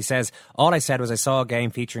tell us. But he says, "All I said was I saw a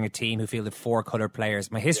game featuring a team who fielded 4 coloured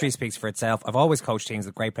players. My history speaks for itself. I've always coached teams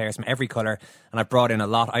with great players from every colour, and I've brought in a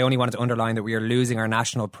lot. I only wanted to underline that we are losing our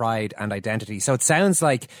national pride and identity." So it sounds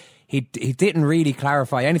like he didn't really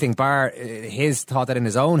clarify anything, bar his thought that in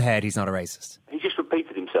his own head he's not a racist. He just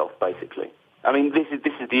repeated himself, basically. I mean, this is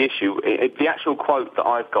the issue. The actual quote that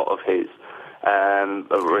I've got of his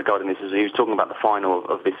regarding this is he was talking about the final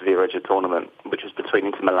of this Via Reggio tournament, which was between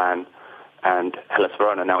Inter Milan and Hellas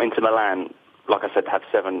Verona. Now, Inter Milan, like I said, have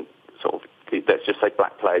 7 sort of, let's just say,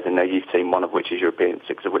 black players in their youth team, one of which is European,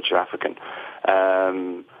 6 of which are African.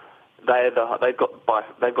 they've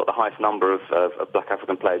got the highest number of black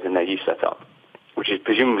African players in their youth setup, which is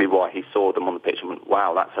presumably why he saw them on the pitch and went,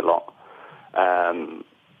 wow, that's a lot.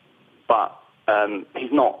 But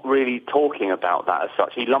he's not really talking about that as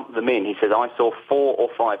such. He lumped them in. He says, I saw 4 or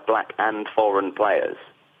 5 black and foreign players.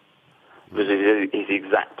 Was his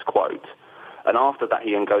exact quote. And after that,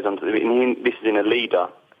 he then goes on to... this is in a leader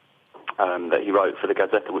that he wrote for the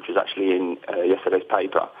Gazzetta, which was actually in yesterday's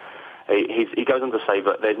paper. He goes on to say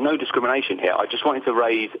that there's no discrimination here. I just wanted to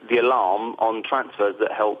raise the alarm on transfers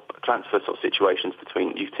that help transfer sort of situations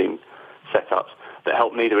between youth team setups that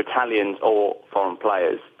help neither Italians or foreign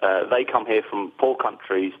players. They come here from poor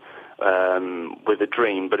countries with a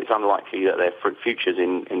dream, but it's unlikely that their futures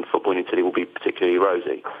in football in Italy will be particularly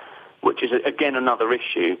rosy, which is, again, another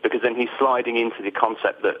issue, because then he's sliding into the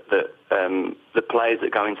concept that the players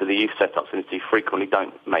that go into the youth setups in Italy frequently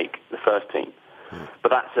don't make the first team. But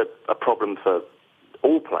that's a problem for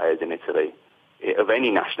all players in Italy, of any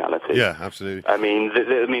nationality. Yeah, absolutely. I mean,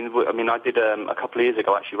 I did a couple of years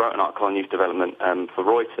ago. I actually wrote an article on youth development for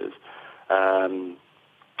Reuters, and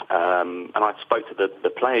I spoke to the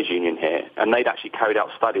players' union here, and they'd actually carried out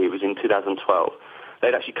a study. It was in 2012.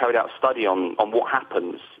 They'd actually carried out a study on what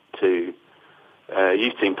happens to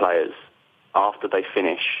youth team players after they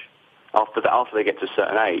finish. After they get to a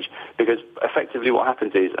certain age, because effectively what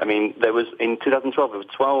happens is, I mean, there was in 2012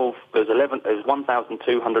 there was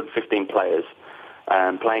 1,215 players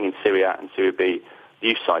playing in Serie A and Serie B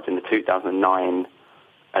youth sides in the 2009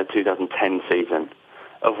 and 2010 season,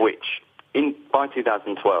 of which by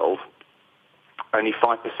 2012 only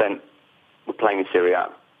 5% were playing in Serie A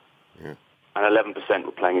and 11%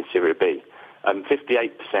 were playing in Serie B.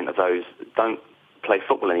 58% of those don't play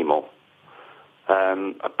football anymore.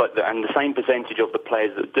 But the same percentage of the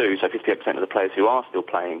players that do, so 58% of the players who are still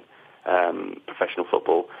playing professional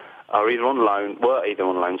football, were either on loan,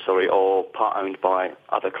 or part owned by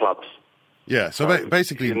other clubs. Yeah, so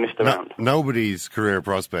basically, nobody's career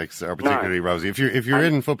prospects are particularly rosy. If you're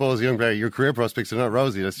in football as a young player, your career prospects are not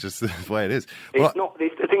rosy. That's just the way it is. It's not.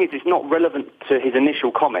 The thing is, it's not relevant to his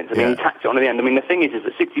initial comments. I mean, he tacked it on at the end. I mean, the thing is that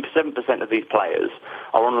 67% of these players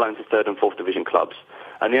are on loan to third and fourth division clubs.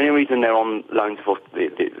 And the only reason they're on loan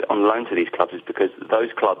to these clubs is because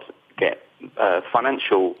those clubs get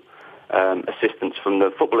financial assistance from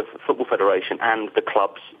the Football Federation and the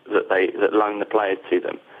clubs that loan the players to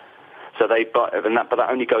them. So but that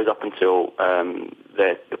only goes up until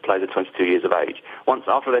the players are 22 years of age. Once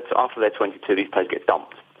after they're 22, these players get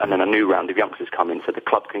dumped, and then a new round of youngsters come in, so the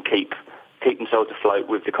club can keep themselves afloat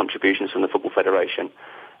with the contributions from the Football Federation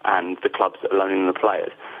and the clubs that are loaning the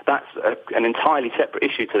players. That's an entirely separate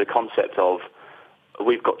issue to the concept of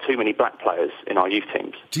we've got too many black players in our youth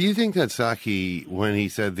teams. Do you think that Sacchi, when he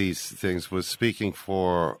said these things, was speaking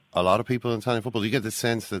for a lot of people in Italian football? Do you get the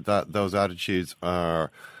sense that those attitudes are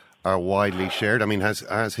widely shared? I mean,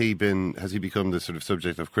 has he become the sort of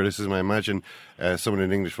subject of criticism? I imagine someone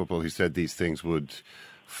in English football who said these things would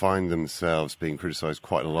find themselves being criticised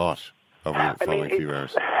quite a lot over the following few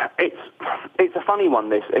hours. It's a funny one,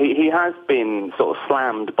 this. He has been sort of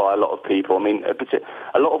slammed by a lot of people. I mean,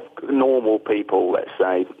 a lot of normal people, let's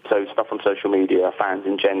say, so stuff on social media, fans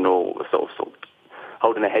in general, sort of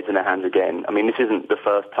holding their heads in their hands again. I mean, this isn't the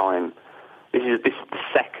first time. This is the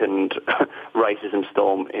second racism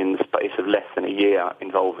storm in the space of less than a year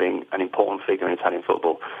involving an important figure in Italian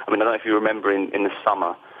football. I mean, I don't know if you remember in the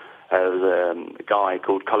summer, there was a guy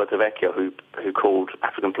called Colatavecchio who called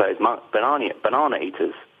African players banana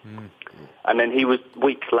eaters. And then he was,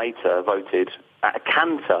 weeks later, voted,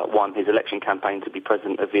 Cantor won his election campaign to be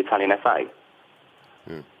president of the Italian FA.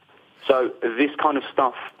 So this kind of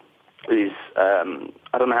stuff is,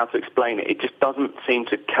 I don't know how to explain it. It just doesn't seem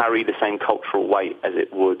to carry the same cultural weight as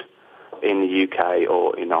it would in the UK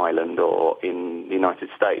or in Ireland or in the United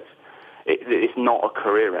States. It's not a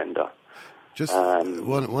career ender. Just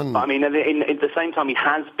one. I mean, at the same time, he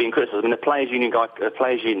has been criticised. I mean, the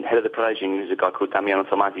head of the players' union is a guy called Damiano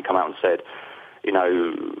Tomasi, come out and said,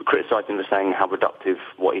 criticised him for saying how reductive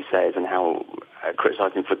what he says and how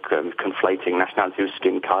criticised him for conflating nationality with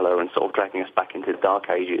skin colour and sort of dragging us back into the dark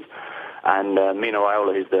ages. And Mino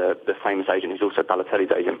Raiola, who's the famous agent, who's also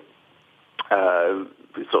Balotelli's agent,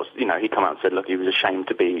 he come out and said, look, he was ashamed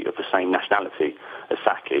to be of the same nationality as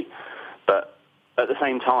Sacchi, but at the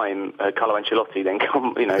same time, Carlo Ancelotti then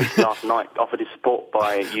last night offered his support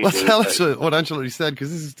by using... Well, tell us what Ancelotti said,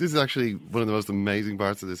 because this is actually one of the most amazing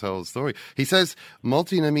parts of this whole story. He says,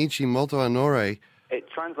 "Molti nemici, molto onore." It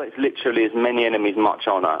translates literally as "many enemies, much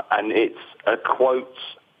honour," and it's a quote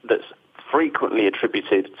that's frequently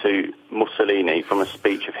attributed to Mussolini from a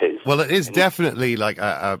speech of his. Well, it is definitely like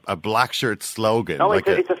a black shirt slogan. No, like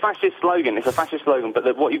it's a fascist slogan. It's a fascist slogan.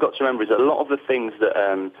 But what you've got to remember is that a lot of the things that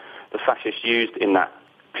the fascists used in that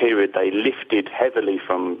period, they lifted heavily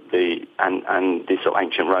from the sort of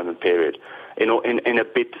ancient Roman period in a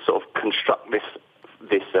bid to sort of construct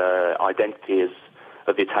this identity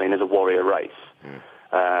of the Italian as a warrior race.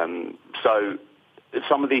 So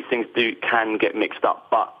some of these things can get mixed up,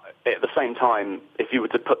 but at the same time, if you were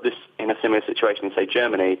to put this in a similar situation in, say,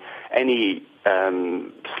 Germany, any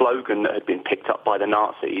slogan that had been picked up by the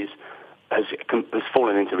Nazis has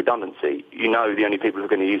fallen into redundancy. You know, the only people who are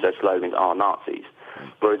going to use those slogans are Nazis.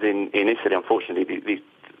 Whereas in Italy, unfortunately,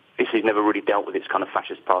 Italy's never really dealt with its kind of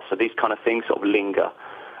fascist past, so these kind of things sort of linger.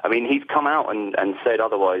 I mean, he's come out and said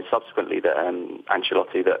otherwise subsequently, that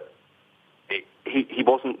Ancelotti, that he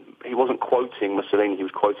wasn't quoting Mussolini, he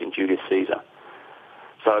was quoting Julius Caesar.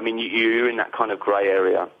 So, I mean, you're in that kind of grey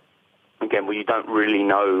area, again, where you don't really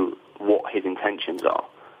know what his intentions are.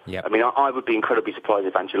 Yep. I mean, I would be incredibly surprised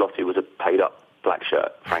if Ancelotti was a paid-up black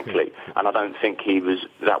shirt, frankly, and I don't think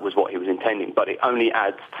that was what he was intending. But it only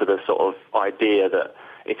adds to the sort of idea that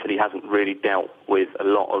Italy hasn't really dealt with a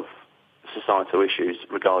lot of societal issues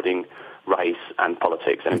regarding race and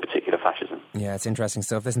politics, and in particular fascism. Yeah, it's interesting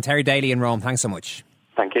stuff. Listen, Terry Daly in Rome, thanks so much.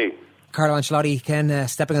 Thank you. Carlo Ancelotti, Ken,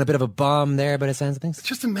 stepping on a bit of a bomb there by the sounds of things. It's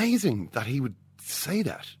just amazing that he would say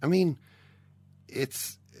that. I mean,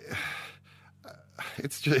 it's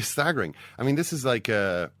just staggering. I mean, this is like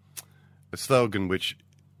a slogan which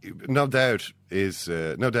no doubt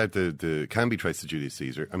can be traced to Julius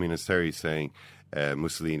Caesar. I mean, as Terry's saying,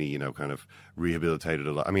 Mussolini, kind of rehabilitated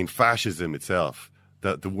a lot. I mean, fascism itself,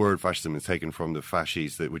 the word fascism is taken from the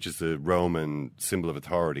fasces, which is the Roman symbol of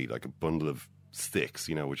authority, like a bundle of sticks,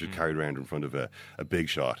 which is carried around in front of a big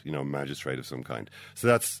shot, a magistrate of some kind.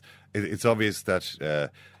 So it's obvious that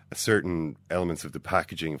certain elements of the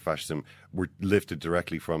packaging of fascism were lifted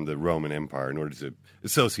directly from the Roman Empire in order to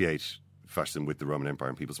associate fascism with the Roman Empire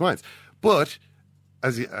in people's minds. But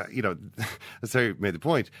as as Terry made the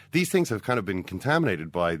point, these things have kind of been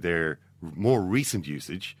contaminated by their more recent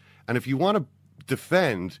usage. And if you want to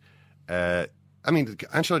defend,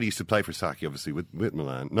 Ancelotti used to play for Sacchi, obviously, with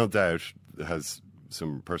Milan. No doubt has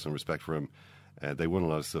some personal respect for him. They won a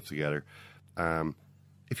lot of stuff together.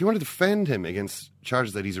 If you want to defend him against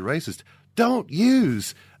charges that he's a racist, don't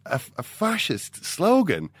use a fascist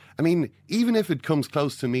slogan. I mean, even if it comes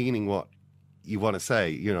close to meaning what you want to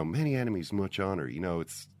say, many enemies, much honor.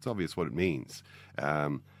 It's obvious what it means.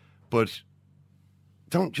 But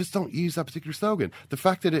don't use that particular slogan. The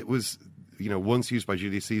fact that it was, once used by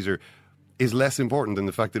Julius Caesar is less important than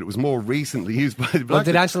the fact that it was more recently used by the black. Well,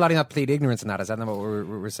 did Ancelotti not plead ignorance in that? Is that not what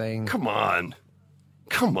we're saying? Come on.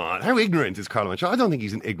 How ignorant is Carlo Ancelotti? I don't think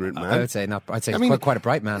he's an ignorant man. I would say not. I'd say he's quite a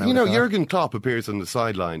bright man. Jurgen Klopp appears on the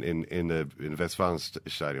sideline in the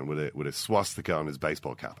Westfalenstadion with a swastika on his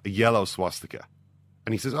baseball cap, a yellow swastika,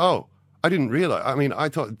 and he says, "Oh, I didn't realize. I mean, I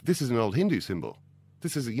thought this is an old Hindu symbol.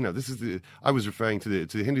 This is I was referring to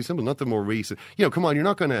the Hindu symbol, not the more recent. Come on, you're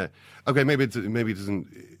not going to. Okay, maybe it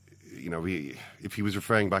doesn't. If he was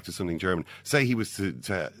referring back to something German, say he was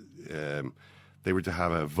they were to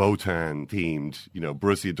have a Wotan themed,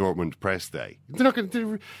 Borussia Dortmund press day. They're not going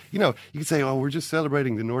to, you could say, oh, we're just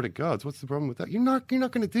celebrating the Nordic gods. What's the problem with that? You're not going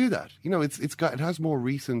to do that. It has more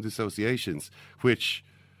recent associations, which,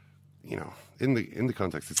 in the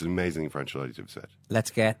context, it's an amazing thing for Ancelotti to have said. Let's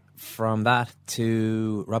get from that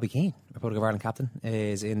to Robbie Keane, Republic of Ireland captain,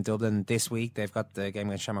 is in Dublin this week. They've got the game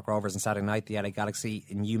against Shamrock Rovers on Saturday night, the LA Galaxy,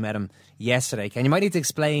 and you met him yesterday. Ken, you might need to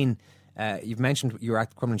explain. You've mentioned you were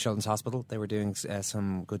at Crumlin Children's Hospital. They were doing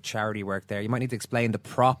some good charity work there. You might need to explain the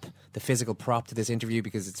physical prop to this interview,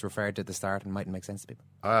 because it's referred to at the start and mightn't make sense to people.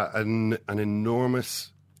 An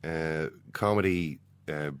enormous comedy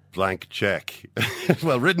blank cheque,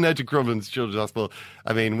 well, written out to Crumlin Children's Hospital.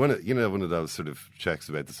 I mean, one of those sort of cheques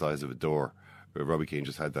about the size of a door. Robbie Keane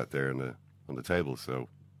just had that there on the table, so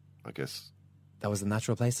I guess that was the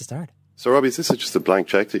natural place to start. So, Robbie, is this just a blank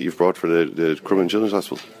cheque that you've brought for the Crumlin Children's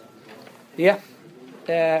Hospital? Yeah.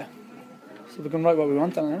 So we can write what we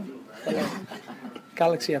want on it.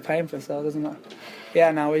 Galaxy are paying for it, so it doesn't matter.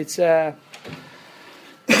 Yeah, no, it's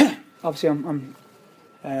obviously I'm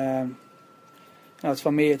it's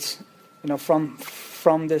for me. It's from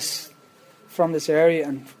this area,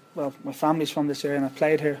 and well, my family's from this area, and I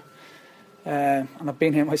played here, and I've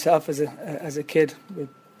been here myself as a kid with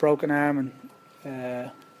broken arm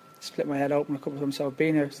and split my head open a couple of times. So I've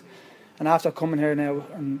been here. And after coming here now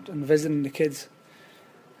and visiting the kids,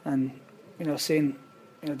 and seeing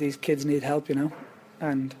these kids need help,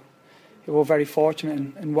 and we're very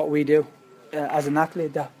fortunate in what we do. as an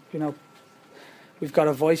athlete that, we've got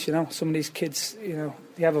a voice, Some of these kids,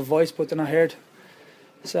 they have a voice but they're not heard.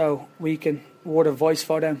 So we can word a voice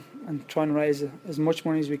for them and try and raise as much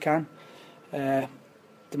money as we can. The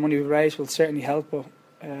money we raise will certainly help, but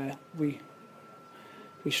we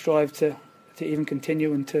strive to even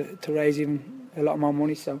continue and to raise even a lot more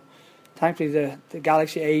money. So thankfully the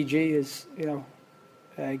Galaxy AEG is,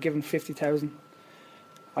 given 50,000.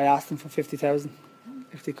 I asked them for 50,000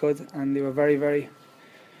 if they could, and they were very, very,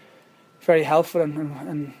 very helpful,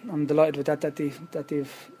 and I'm delighted with that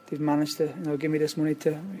they've managed to give me this money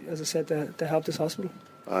to, as I said, to help this hospital.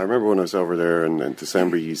 I remember when I was over there in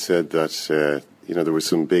December, you said that there were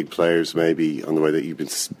some big players maybe on the way, that you've been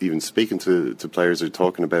even speaking to players or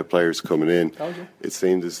talking about players coming in. It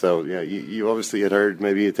seemed as though you obviously had heard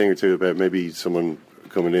maybe a thing or two about maybe someone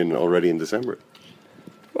coming in already in December.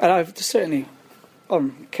 Well, I've certainly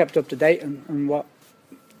kept up to date on what.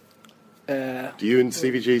 Do you and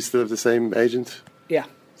Stevie G still have the same agent? Yeah.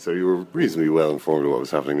 So you were reasonably well informed of what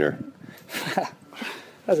was happening there.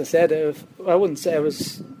 As I said, I wouldn't say it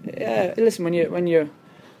was. Listen, when you're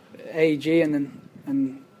AG and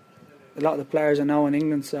a lot of the players I know in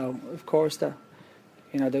England, so of course that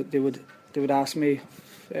they would ask me.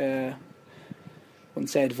 Wouldn't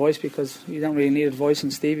say advice, because you don't really need advice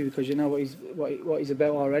on Stevie, because you know what he's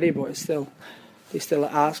about already. But they still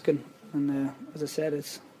ask, and as I said, I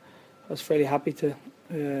was fairly happy to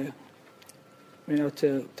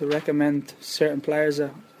to recommend certain players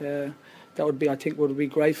that would be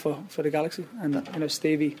great for the Galaxy, and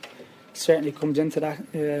Stevie certainly comes into that.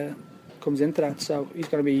 So he's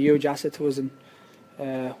going to be a huge asset to us, and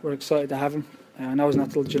we're excited to have him. I know it's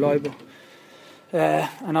not till July, but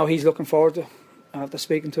I know he's looking forward to. After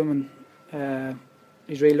speaking to him, and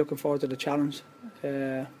he's really looking forward to the challenge.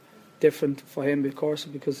 Different for him, of course,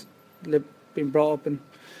 because been brought up in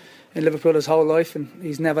Liverpool his whole life, and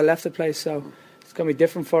he's never left the place. So it's going to be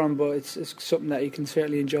different for him, but it's something that he can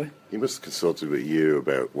certainly enjoy. He must have consulted with you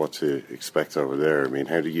about what to expect over there. I mean,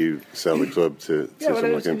 how do you sell the club to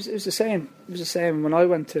someone like him? It was the same. It was the same when I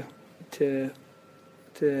went to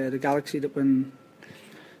the Galaxy, that when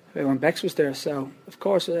Bex was there. So of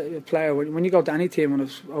course, a player, when you go to any team,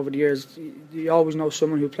 over the years, you always know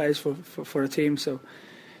someone who plays for a team. So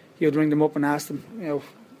you'd ring them up and ask them,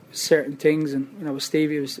 certain things. And with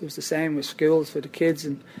Stevie, it was the same with schools for the kids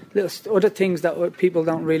and little other things that people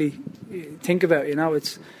don't really think about.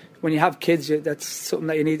 It's when you have kids, that's something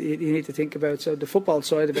that you need to think about. So the football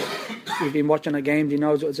side of it, we've been watching a game. He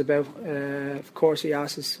knows what it's about. Of course, he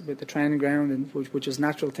asks us about the training ground, and which is a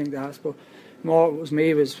natural thing to ask, but. More it was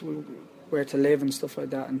me, was where to live and stuff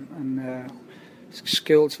like that, and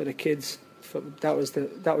skills for the kids.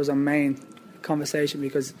 That was our main conversation,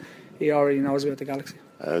 because he already knows about the Galaxy.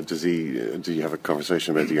 Do you have a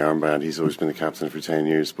conversation about the armband? He's always been the captain for 10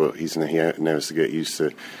 years, but he now has to get used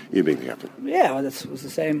to you being the captain. Yeah, well, it was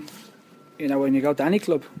the same. When you go to any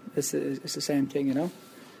club, it's the same thing.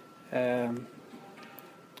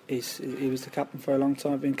 He was the captain for a long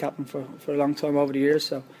time, been captain for a long time over the years.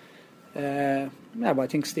 So. But I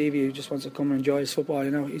think Stevie just wants to come and enjoy his football.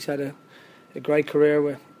 He's had a great career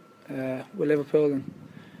with Liverpool, and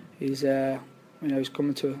he's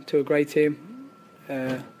coming to a great team,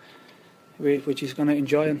 which he's going to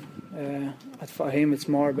enjoy. And for him, it's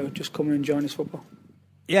more about just coming and enjoying his football.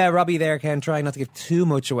 Yeah, Robbie there, Ken, trying not to give too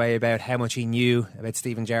much away about how much he knew about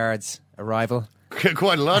Steven Gerrard's arrival.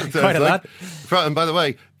 Quite a lot of times. Quite a lot. And by the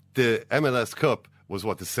way, the MLS Cup was the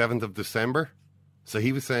 7th of December? So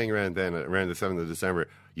he was saying around the 7th of December,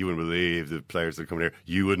 you wouldn't believe the players that are coming here.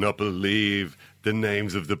 You would not believe the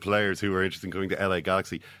names of the players who are interested in coming to LA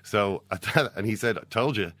Galaxy. So, and he said, I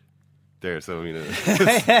told you there. So,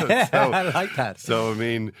 I like that. So,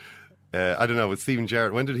 I don't know, with Steven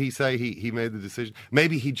Gerrard, when did he say he made the decision?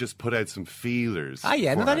 Maybe he just put out some feelers.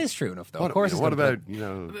 That is true enough, though. Of course. What about,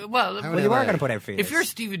 Well, you are going to put out feelers. If you're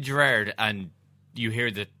Steven Gerrard and you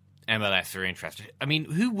hear that MLS are interested,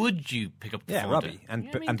 who would you pick up the phone Robbie to?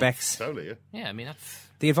 and Bex. Totally, yeah. that's...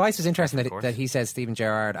 The advice was interesting that he says Steven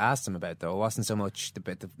Gerrard asked him about, though. It wasn't so much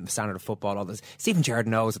the standard of football. All this. Steven Gerrard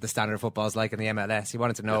knows what the standard of football is like in the MLS. He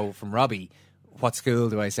wanted to know from Robbie, what school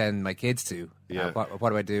do I send my kids to? Yeah.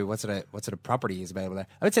 What do I do? What sort of property is available there?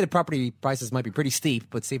 I would say the property prices might be pretty steep,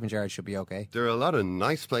 but Steven Gerrard should be okay. There are a lot of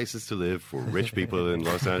nice places to live for rich people in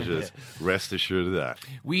Los Angeles. Rest assured of that.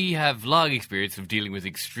 We have long experience of dealing with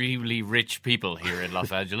extremely rich people here in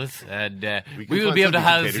Los Angeles, and we will be able to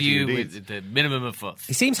house you with the minimum of fuss.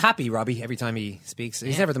 He seems happy, Robbie, every time he speaks.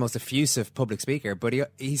 He's never the most effusive public speaker, but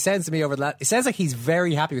he sends to me over the last... It sounds like he's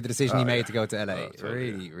very happy with the decision he made to go to LA.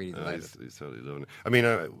 Totally, really delighted. He's totally loving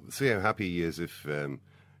it. See how happy he is if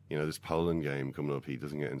this Poland game coming up, he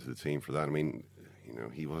doesn't get into the team for that. I mean,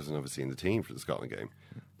 he wasn't obviously in the team for the Scotland game.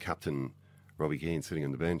 Captain Robbie Keane sitting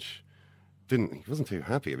on the bench. He wasn't too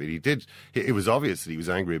happy. I mean, it was obvious that he was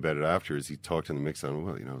angry about it after as he talked in the mix on,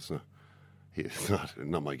 well, it's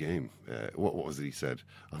not my game. What was it he said?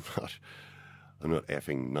 I'm not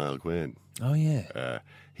effing Niall Quinn. Oh yeah.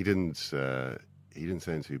 He didn't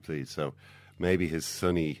sound too pleased. So maybe his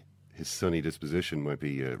sunny disposition might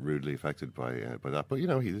be rudely affected by that. But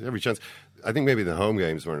he's every chance. I think maybe the home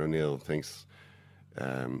games where O'Neill thinks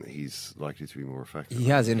he's likely to be more effective. He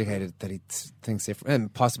has indicated that he thinks different,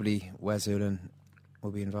 and possibly Wes Ulan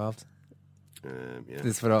will be involved.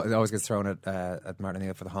 This always gets thrown at Martin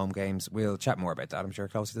O'Neill for the home games. We'll chat more about that, I'm sure,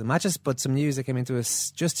 closer to the matches. But some news that came into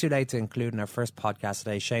us just too late to include in our first podcast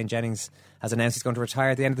today. Shane Jennings has announced he's going to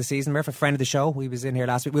retire at the end of the season. Murph, a friend of the show, he was in here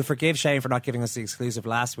last week. We'll forgive Shane for not giving us the exclusive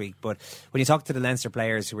last week, but when you talk to the Leinster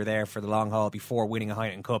players who were there for the long haul before winning a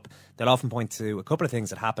Heineken Cup, they'll often point to a couple of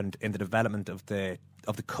things that happened in the development of the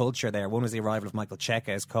culture there. One was the arrival of Michael Cheika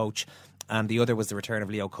as coach, and the other was the return of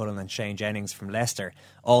Leo Cullen and Shane Jennings from Leicester.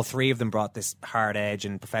 All three of them brought this hard edge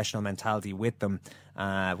and professional mentality with them,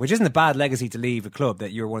 which isn't a bad legacy to leave a club,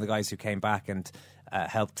 that you're one of the guys who came back and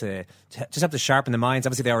helped to sharpen the minds.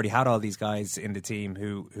 Obviously they already had all these guys in the team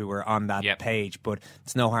who were on that page, but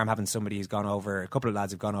it's no harm having somebody who's gone over, a couple of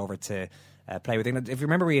lads who've gone over to play with England. If you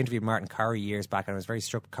remember, we interviewed Martin Corrie years back, and I was very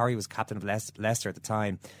struck. Corrie was captain of Leicester at the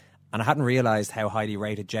time, and I hadn't realised how highly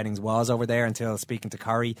rated Jennings was over there until speaking to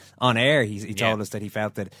Corrie on air. He told us that he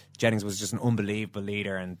felt that Jennings was just an unbelievable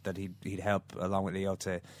leader, and that he'd help along with Leo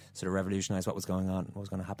to sort of revolutionise what was going on, what was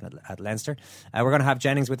going to happen at Leinster. We're going to have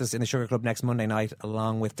Jennings with us in the Sugar Club next Monday night,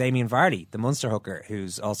 along with Damien Varley, the Munster hooker,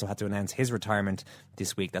 who's also had to announce his retirement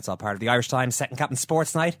this week. That's all part of the Irish Times Second Captain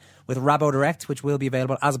Sports Night with Rabo Direct, which will be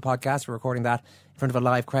available as a podcast. We're recording that in front of a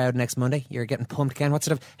live crowd next Monday. You're getting pumped, Ken.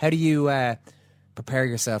 How do you prepare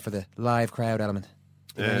yourself for the live crowd element?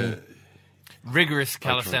 Rigorous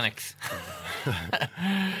calisthenics.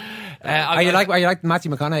 Are you like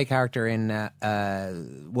Matthew McConaughey character in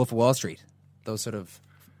Wolf of Wall Street? Those sort of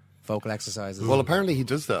vocal exercises. Well, apparently he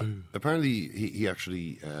does that. Apparently he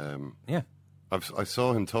actually. I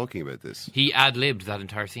saw him talking about this. He ad-libbed that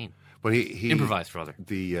entire scene. But he improvised, rather.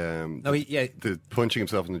 The punching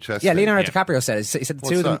himself in the chest. Yeah, Leonardo DiCaprio said it. He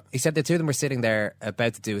said the two of them were sitting there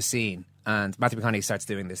about to do a scene, and Matthew McConaughey starts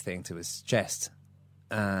doing this thing to his chest,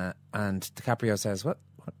 and DiCaprio says, "What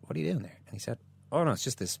are you doing there?" And he said, "Oh no, it's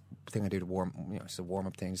just this thing I do to warm, it's a warm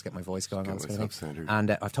up thing, just get my voice going on."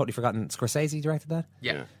 And I've totally forgotten. Scorsese directed that.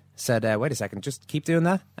 Yeah. Said, "Wait a second, just keep doing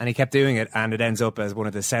that," and he kept doing it, and it ends up as one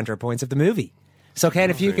of the centre points of the movie. So, Ken,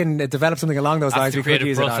 if you can develop something along those lines, we could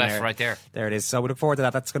use it on air. Right there. There it is. So we look forward to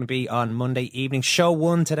that. That's going to be on Monday evening. Show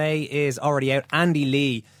 1 today is already out. Andy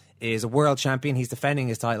Lee is a world champion. He's defending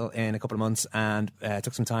his title in a couple of months, and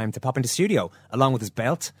took some time to pop into studio along with his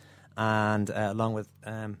belt. And along with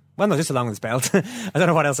just along with his belt. I don't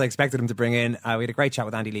know what else I expected him to bring in. We had a great chat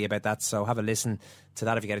with Andy Lee about that, so have a listen to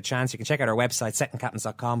that if you get a chance. You can check out our website,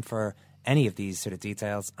 secondcaptains.com, for any of these sort of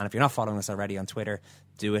details. And if you're not following us already on Twitter,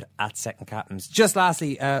 do it at Second Captains. Just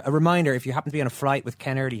lastly, a reminder, if you happen to be on a flight with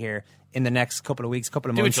Ken Early here in the next couple of weeks, couple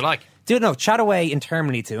of months. Do what you like. Do it, no, chat away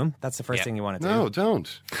interminably to him. That's the first thing you want to do. No,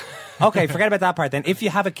 don't. Okay, forget about that part then. If you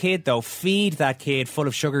have a kid, though, feed that kid full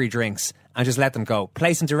of sugary drinks and just let them go.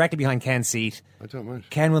 Place them directly behind Ken's seat. I don't mind.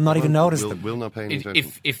 Ken will not even notice them. Will not pay any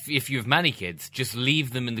attention. If you have many kids, just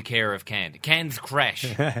leave them in the care of Ken. Ken's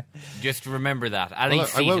creche. Just remember that. I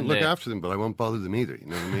won't look after them, but I won't bother them either. You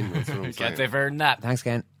know what I mean? That's what I'm saying. Can't say fairer than that. Thanks,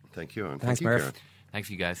 Ken. Thank you, Aaron. Thanks, Murph. Karen. Thanks,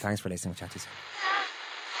 you guys. Thanks for listening. We'll chat to you soon.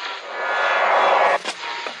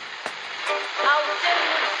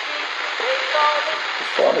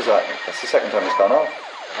 What fun is that? That's the second time it's gone off.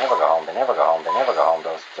 They never go home,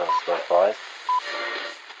 those boys.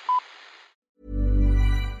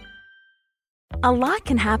 A lot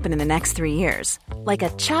can happen in the next 3 years. Like a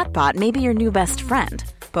chatbot may be your new best friend.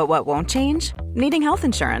 But what won't change? Needing health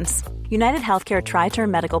insurance. United Healthcare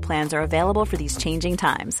Tri-Term Medical Plans are available for these changing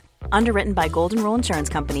times. Underwritten by Golden Rule Insurance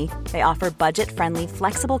Company, they offer budget-friendly,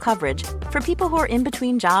 flexible coverage for people who are in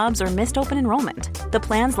between jobs or missed open enrollment. The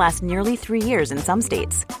plans last nearly 3 years in some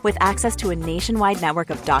states, with access to a nationwide network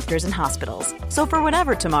of doctors and hospitals. So for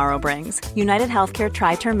whatever tomorrow brings, United Healthcare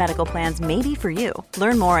Tri-Term Medical Plans may be for you.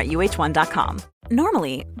 Learn more at uh1.com.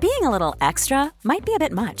 Normally, being a little extra might be a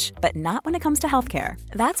bit much, but not when it comes to healthcare.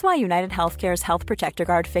 That's why United Healthcare's Health Protector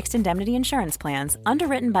Guard fixed indemnity insurance plans,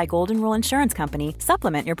 underwritten by Golden Rule Insurance Company,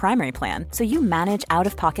 supplement your primary plan so you manage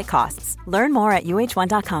out-of-pocket costs. Learn more at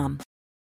uh1.com.